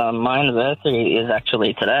has. My anniversary is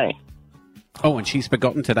actually today. Oh, and she's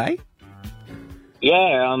forgotten today?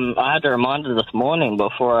 Yeah, I had to remind her this morning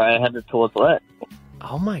before I headed towards work.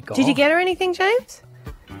 Oh, my God. Did you get her anything, James?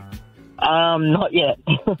 Not yet.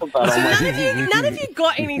 But None of you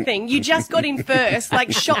got anything. You just got in first,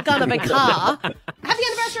 like shotgun of a car. Happy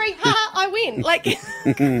anniversary! Ha! I win. Like,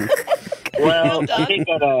 well,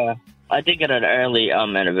 I did get an early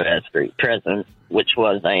anniversary present, which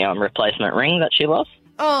was a replacement ring that she lost.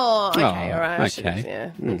 Oh, okay, all right.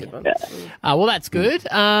 Okay. Good one. Well, that's good.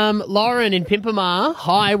 Lauren in Pimpamar,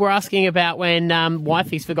 hi, we're asking about when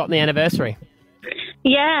wifey's forgotten the anniversary.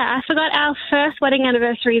 Yeah, I forgot our first wedding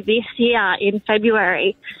anniversary this year in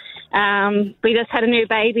February. We just had a new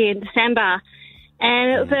baby in December,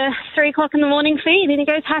 and it was a 3 o'clock in the morning feed, and he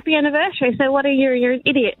goes, happy anniversary. So what are you? You're an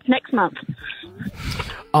idiot. Next month.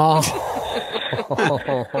 Oh.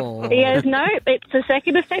 He goes, no, it's the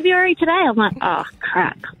 2nd of February today. I'm like, oh,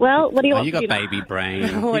 crap. Well, what do you want you to got do? baby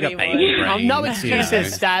brain. What You do got you baby want? brain. No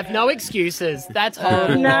excuses, Stav. No excuses. That's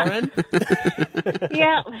horrible, No. Lauren.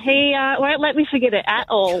 Yeah, he won't let me forget it at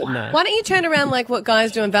all. Why don't you turn around like what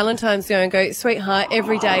guys do on Valentine's Day and go, sweetheart,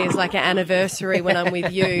 every day is like an anniversary when I'm with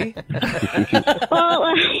you.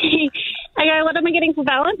 Well, I go, what am I getting for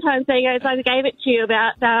Valentine's Day? He goes, I gave it to you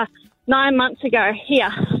about 9 months ago. Here.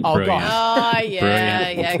 Oh, Brilliant. Oh, yeah,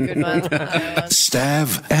 yeah, good one.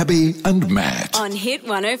 Stav, Abby and Matt. On Hit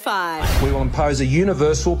 105. We will impose a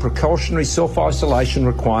universal precautionary self-isolation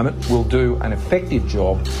requirement. We'll do an effective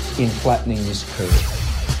job in flattening this curve.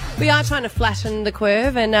 We are trying to flatten the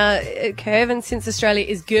curve, and since Australia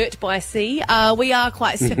is girt by sea, we are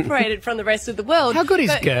quite separated from the rest of the world. How good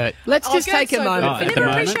is Gert? Let's just take a moment. I never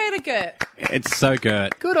appreciated Gert. It's so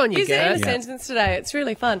good. Good on you, Use it in a sentence today. It's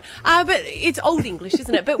really fun. But it's old English,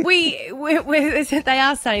 isn't it? But they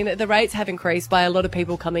are saying that the rates have increased by a lot of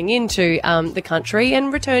people coming into the country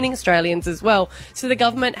and returning Australians as well. So the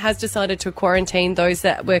government has decided to quarantine those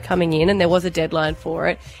that were coming in, and there was a deadline for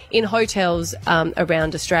it, in hotels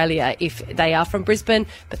around Australia. If they are from Brisbane,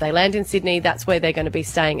 but they land in Sydney, that's where they're going to be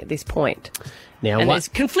staying at this point. Now, there's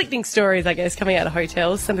conflicting stories, I guess, coming out of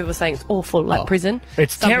hotels. Some people are saying it's awful, like prison.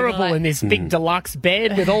 It's terrible in this big deluxe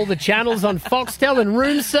bed with all the channels on Foxtel and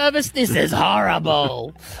room service. This is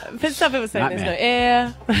horrible. But some people are saying there's no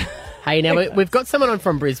air. Hey, now we've got someone on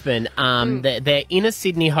from Brisbane. They're in a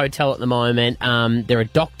Sydney hotel at the moment. They're a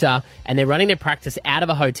doctor, and they're running their practice out of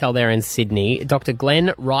a hotel there in Sydney. Dr.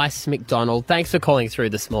 Glenn Rice McDonald, thanks for calling through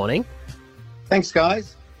this morning. Thanks,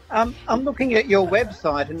 guys. I'm looking at your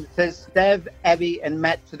website, and it says Stav, Abby and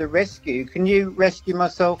Matt to the rescue. Can you rescue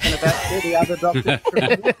myself and about 30 other doctors?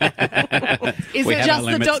 Is it just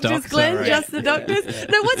the doctors, Glenn? Sorry. Just the doctors?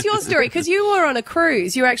 No, what's your story? Because you were on a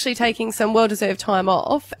cruise. You were actually taking some well-deserved time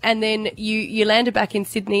off, and then you landed back in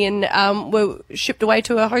Sydney and were shipped away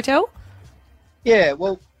to a hotel? Yeah,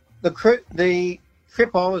 well, the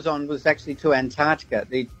trip I was on was actually to Antarctica,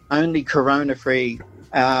 the only corona-free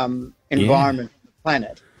environment on the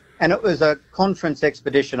planet. And it was a conference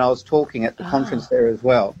expedition. I was talking at the conference there as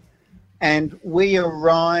well. And we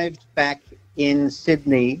arrived back in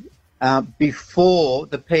Sydney before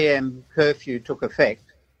the PM curfew took effect.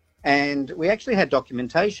 And we actually had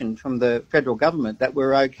documentation from the federal government that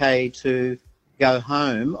we're okay to go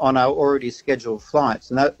home on our already scheduled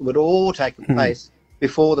flights. And that would all take place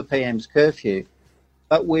before the PM's curfew.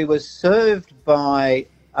 But we were served by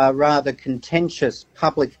a rather contentious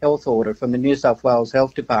public health order from the New South Wales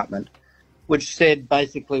Health Department, which said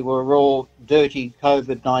basically we're all dirty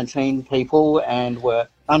COVID-19 people and we're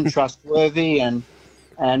untrustworthy and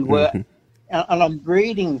we're and I'm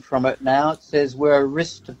reading from it now. It says we're a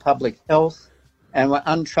risk to public health and we're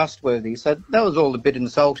untrustworthy. So that was all a bit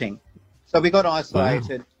insulting. So we got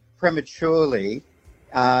isolated prematurely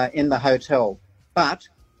in the hotel. But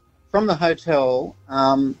from the hotel,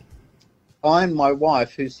 I and my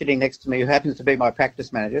wife, who's sitting next to me, who happens to be my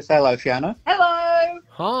practice manager. Say hello, Fiona. Hello.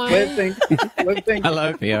 Hi. We've been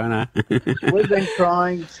hello, Fiona. We've been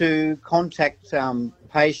trying to contact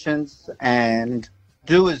patients and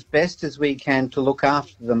do as best as we can to look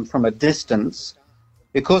after them from a distance.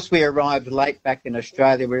 Because we arrived late back in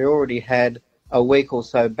Australia, we already had a week or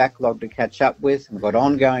so backlog to catch up with. We've got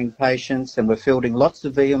ongoing patients, and we're fielding lots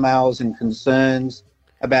of emails and concerns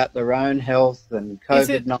about their own health and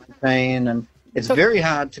COVID-19, and it's very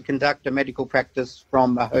hard to conduct a medical practice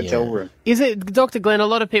from a hotel room. Is it, Dr. Glenn? A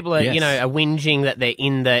lot of people are, are whinging that they're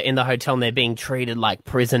in the hotel and they're being treated like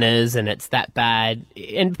prisoners, and it's that bad.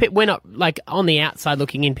 And we're not, like, on the outside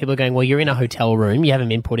looking in. People are going, "Well, you're in a hotel room. You haven't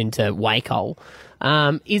been put into wake hole."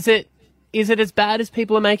 Is it as bad as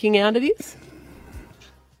people are making out it is?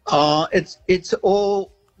 It's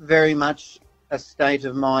all very much a state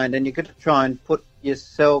of mind, and you've got to try and put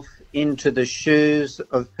yourself into the shoes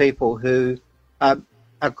of people who are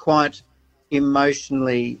quite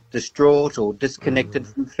emotionally distraught or disconnected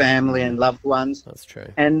from family and loved ones. That's true.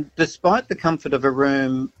 And despite the comfort of a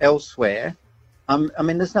room elsewhere, I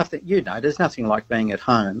mean, there's nothing like being at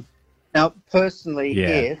home. Now, personally,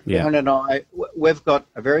 here, Fiona and I, we've got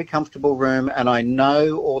a very comfortable room, and I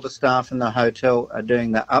know all the staff in the hotel are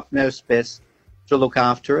doing their utmost best to look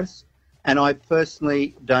after us. And I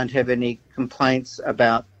personally don't have any complaints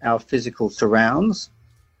about our physical surrounds.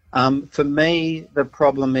 For me, the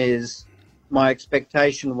problem is my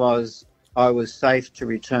expectation was I was safe to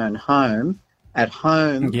return home. At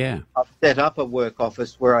home, I've set up a work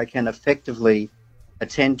office where I can effectively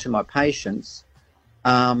attend to my patients.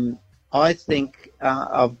 I think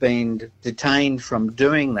I've been detained from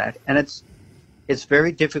doing that, and it's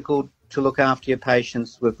very difficult to look after your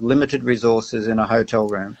patients with limited resources in a hotel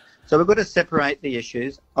room. So we've got to separate the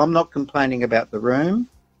issues. I'm not complaining about the room.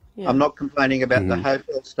 I'm not complaining about the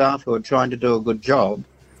hotel staff who are trying to do a good job.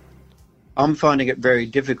 I'm finding it very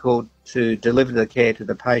difficult to deliver the care to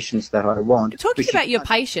the patients that I want. Talking about your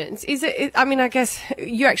patients, I mean, I guess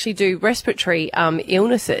you actually do respiratory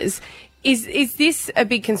illnesses. Is this a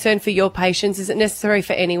big concern for your patients? Is it necessary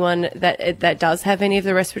for anyone that does have any of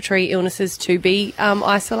the respiratory illnesses to be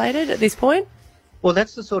isolated at this point? Well,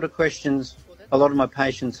 that's the sort of questions a lot of my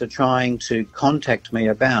patients are trying to contact me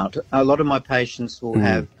about. A lot of my patients will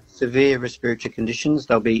have severe respiratory conditions.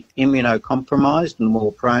 They'll be immunocompromised and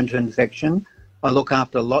more prone to infection. I look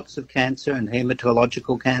after lots of cancer and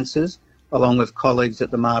hematological cancers, along with colleagues at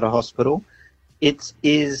the Mater Hospital. It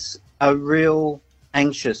is a real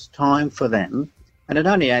anxious time for them, and it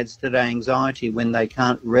only adds to their anxiety when they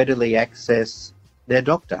can't readily access their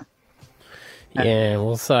doctor. Yeah,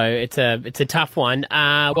 well, so it's a tough one.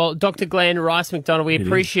 Well, Dr. Glenn Rice McDonald, we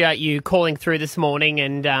appreciate you calling through this morning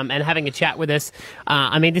and having a chat with us.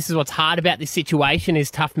 I mean, this is what's hard about this situation is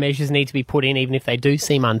tough measures need to be put in, even if they do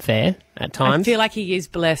seem unfair at times. I feel like he is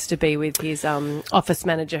blessed to be with his office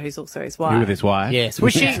manager, who's also his wife. With his wife. Yes.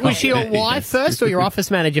 Was she your wife first or your office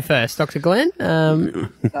manager first, Dr. Glenn? No,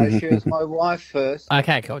 she was my wife first.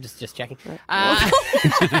 Okay, cool. Just checking.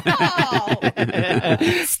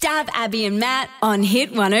 Stab Abby and Matt on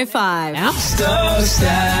Hit 105.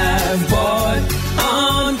 Stab bought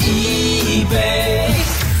on eBay.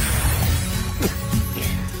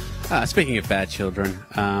 Speaking of bad children,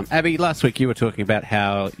 Abby, last week you were talking about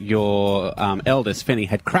how your eldest, Finney,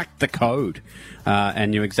 had cracked the code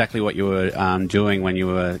and knew exactly what you were doing when you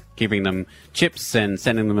were giving them chips and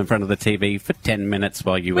sending them in front of the TV for 10 minutes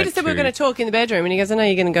while you We just said we were going to talk in the bedroom, and he goes, I know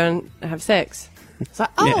you're going to go and have sex. It's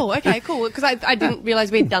like, okay, cool. Because I didn't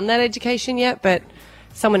realise we'd done that education yet, but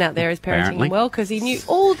someone out there is parenting him well because he knew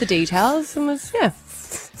all the details and was,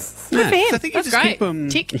 Good for him. I think That's you just great. keep them.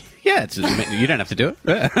 Tick. Yeah, you don't have to do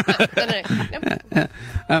it.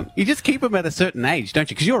 You just keep them at a certain age, don't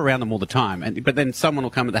you? Because you're around them all the time. But then someone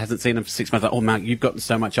will come that hasn't seen them for 6 months. Like, oh, Mark, you've gotten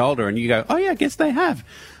so much older, and you go, oh yeah, I guess they have.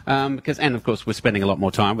 And of course, we're spending a lot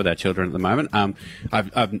more time with our children at the moment.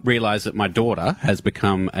 I've realised that my daughter has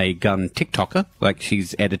become a gun TikToker. Like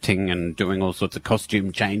she's editing and doing all sorts of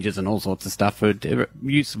costume changes and all sorts of stuff. Her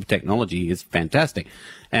use of technology is fantastic.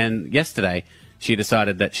 And yesterday, she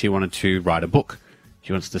decided that she wanted to write a book.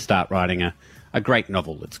 She wants to start writing a great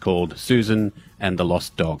novel. It's called Susan and the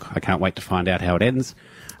Lost Dog. I can't wait to find out how it ends.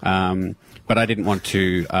 But I didn't want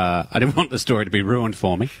to. I didn't want the story to be ruined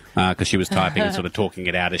for me because she was typing and sort of talking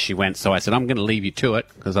it out as she went. So I said, I'm going to leave you to it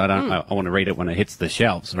because I don't. I want to read it when it hits the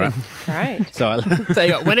shelves, right? Right. So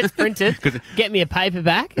when it's printed, get me a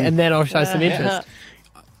paperback and then I'll show some interest.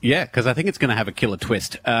 Yeah, because I think it's going to have a killer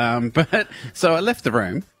twist. But so I left the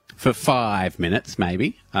room for 5 minutes,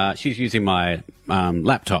 maybe. She's using my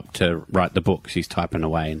laptop to write the book. She's typing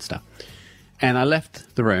away and stuff. And I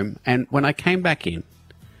left the room, and when I came back in,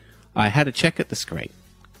 I had a check at the screen,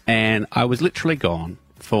 and I was literally gone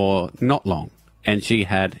for not long, and she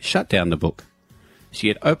had shut down the book. She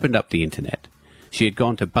had opened up the internet. She had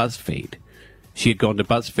gone to BuzzFeed. She had gone to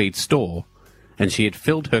BuzzFeed's store, and she had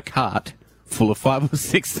filled her cart full of 5 or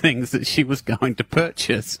 6 things that she was going to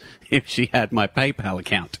purchase if she had my PayPal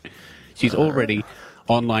account. She's already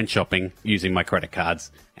online shopping using my credit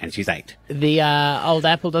cards, and she's 8. The old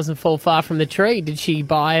apple doesn't fall far from the tree. Did she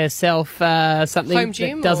buy herself something Home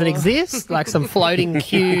gym that doesn't or- exist, like some floating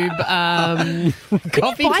cube coffee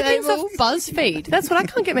Buy things table? off BuzzFeed. That's what I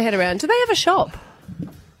can't get my head around. Do they have a shop?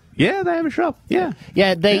 Yeah, they have a shop. Yeah.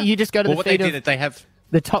 Yeah, you just go to Well, the what they feed did of is they have...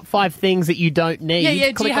 the top 5 things that you don't need. Yeah.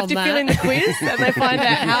 Do Click you have on to that. fill in the quiz and they find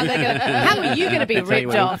out how they're going to... How are you going to be Tell you ripped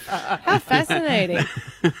what. off? How fascinating.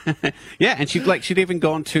 Yeah, and she'd even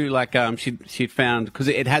gone to she'd found, because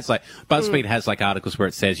it has BuzzFeed has articles where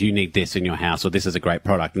it says you need this in your house or this is a great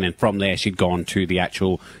product, and then from there she'd gone to the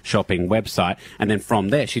actual shopping website, and then from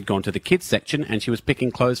there she'd gone to the kids section and she was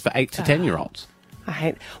picking clothes for 8 to 10-year-olds. I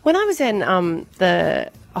hate... When I was in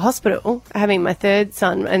the hospital having my third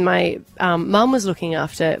son, and my mum was looking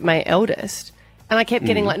after my eldest, and I kept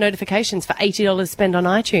getting notifications for $80 spent on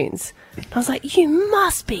iTunes. And I was like, you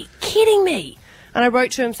must be kidding me. And I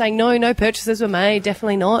wrote to him saying, no purchases were made,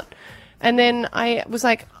 definitely not. And then I was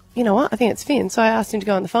like, you know what, I think it's Finn. So I asked him to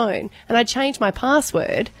go on the phone, and I changed my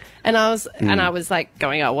password, and I was like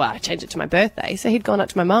going, oh, well, I changed it to my birthday. So he'd gone up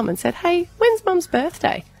to my mum and said, hey, when's Mum's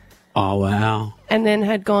birthday? Oh, wow. And then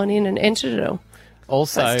had gone in and entered it all.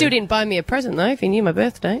 Also, Still didn't buy me a present, though, if he knew my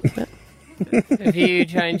birthday. But... have you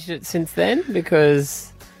changed it since then?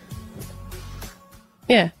 Because...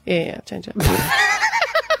 Yeah, I've changed it.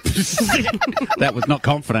 That was not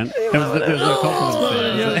confident. There was no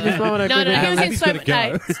confidence there. No, he was in Abby's so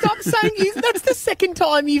gotta go. Stop saying that's the second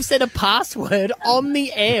time you've said a password on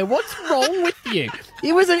the air. What's wrong with you?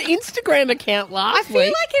 It was an Instagram account last I feel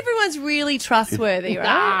week. like everyone's really trustworthy, right?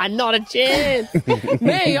 Ah, not a chance.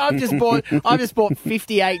 Me, I've just bought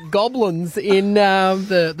 58 goblins in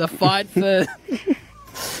the fight for.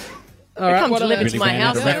 All right, come what delivered really to my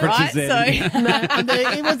house, though, right? So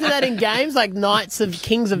wasn't that in games like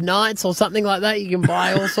Kings of Knights or something like that? You can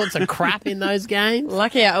buy all sorts of crap in those games.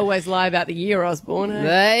 Lucky I always lie about the year I was born.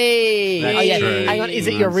 Hey, That's true. Hang on, is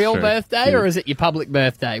it your real birthday or is it your public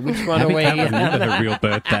birthday? Which one are we? Never the real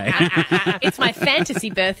birthday. It's my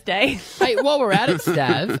fantasy birthday. Hey, while we're at it,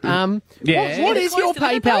 Stav, what is your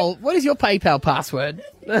PayPal? What is your PayPal password?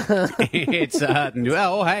 It's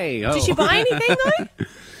Did she buy anything though?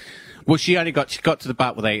 Well, she got to the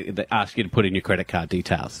part where they ask you to put in your credit card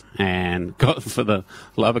details, and for the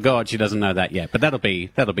love of God, she doesn't know that yet. But that'll be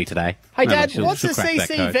today. Hey, Dad, what's the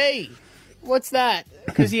CCV? What's that?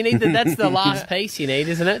 Because you need that's the last piece you need,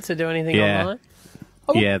 isn't it, to do anything online?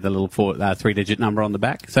 Yeah, the little 3-digit number on the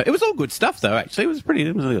back. So it was all good stuff, though. Actually, it was a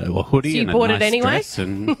hoodie so you and bought a it nice anyway? dress.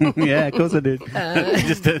 And, yeah, of course I did.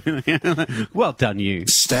 Well done, you.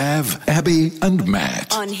 Stav, Abby, and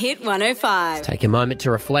Matt. On Hit 105. Take a moment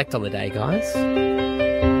to reflect on the day, guys.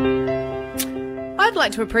 I'd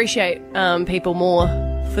like to appreciate people more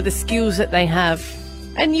for the skills that they have.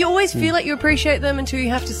 And you always feel like you appreciate them until you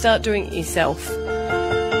have to start doing it yourself.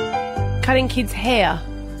 Cutting kids' hair.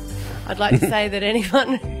 I'd like to say that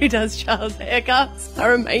anyone who does child's haircuts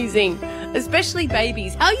are amazing, especially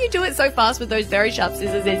babies. How you do it so fast with those very sharp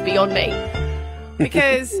scissors is beyond me.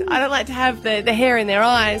 Because I don't like to have the hair in their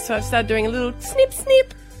eyes, so I've started doing a little snip,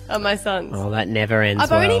 snip on my sons. Oh, that never ends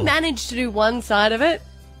I've only managed to do one side of it.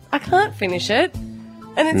 I can't finish it.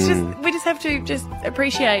 And it's we just have to just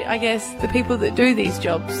appreciate, I guess, the people that do these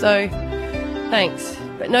jobs. So, thanks.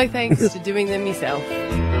 But no thanks to doing them yourself.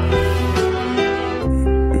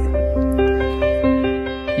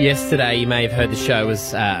 Yesterday, you may have heard the show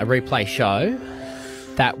was a replay show.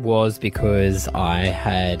 That was because I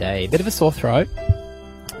had a bit of a sore throat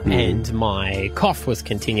and my cough was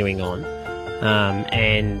continuing on.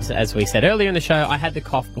 And as we said earlier in the show, I had the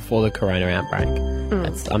cough before the corona outbreak.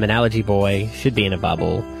 I'm an allergy boy, should be in a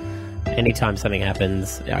bubble. Anytime something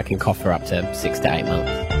happens, I can cough for up to 6 to 8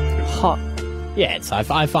 months. Hot. Yeah,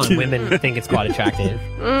 I find women think it's quite attractive.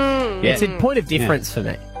 It's a point of difference for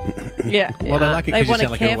me. Yeah. Well, they like it because you sound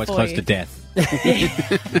like you're always close to death.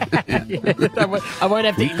 I won't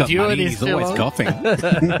have to endure this. He's always coughing.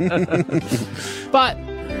 But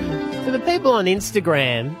for the people on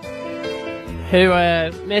Instagram who are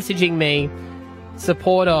messaging me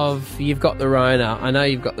support of you've got the Rona, I know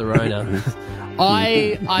you've got the Rona.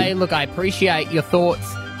 I appreciate your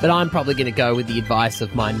thoughts, but I'm probably going to go with the advice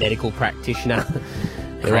of my medical practitioner.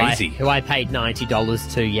 Who I paid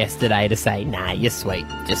 $90 to yesterday to say, nah, you're sweet.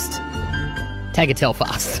 Just take a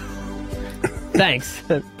Telfast. Thanks,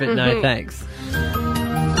 but no thanks.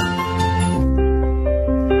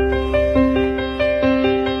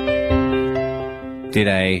 Did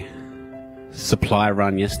a supply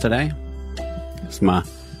run yesterday. It's my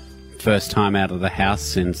first time out of the house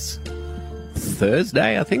since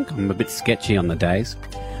Thursday, I think. I'm a bit sketchy on the days.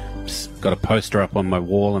 Just got a poster up on my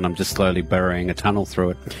wall and I'm just slowly burrowing a tunnel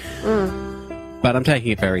through it. But I'm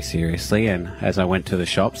taking it very seriously, and as I went to the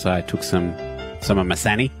shops, I took some of my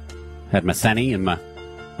Sani. Had my Sani in my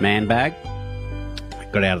man bag. I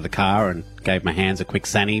got out of the car and gave my hands a quick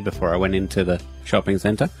Sani before I went into the shopping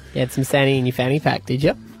centre. You had some Sani in your fanny pack, did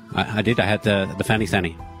you? I did. I had the fanny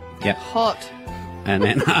Sani. Yeah. Hot. And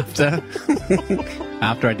then after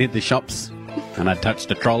I did the shops and I touched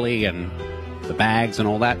the trolley and the bags and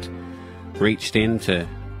all that, reached in to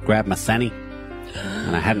grab my Sani,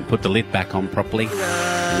 and I hadn't put the lid back on properly. And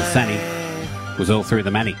the Sani was all through the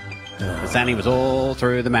Manny. The Sani was all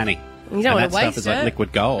through the Manny. You don't want to waste it. That stuff is like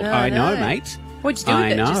liquid gold. No, I know, mate. What'd you do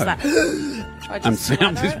with it? Know. Just like... I'm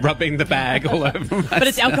just rubbing the bag all over myself. But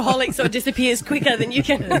it's alcoholic, so it disappears quicker than you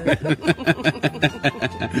can.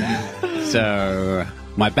 So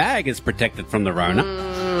my bag is protected from the Rona.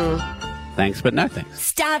 Thanks, but no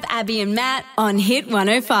thanks. Stav, Abby and Matt on Hit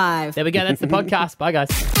 105. There we go. That's the podcast. Bye, guys.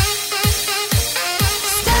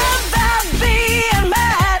 Stav, Abby and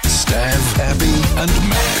Matt. Stav, Abby, and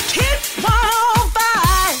Matt.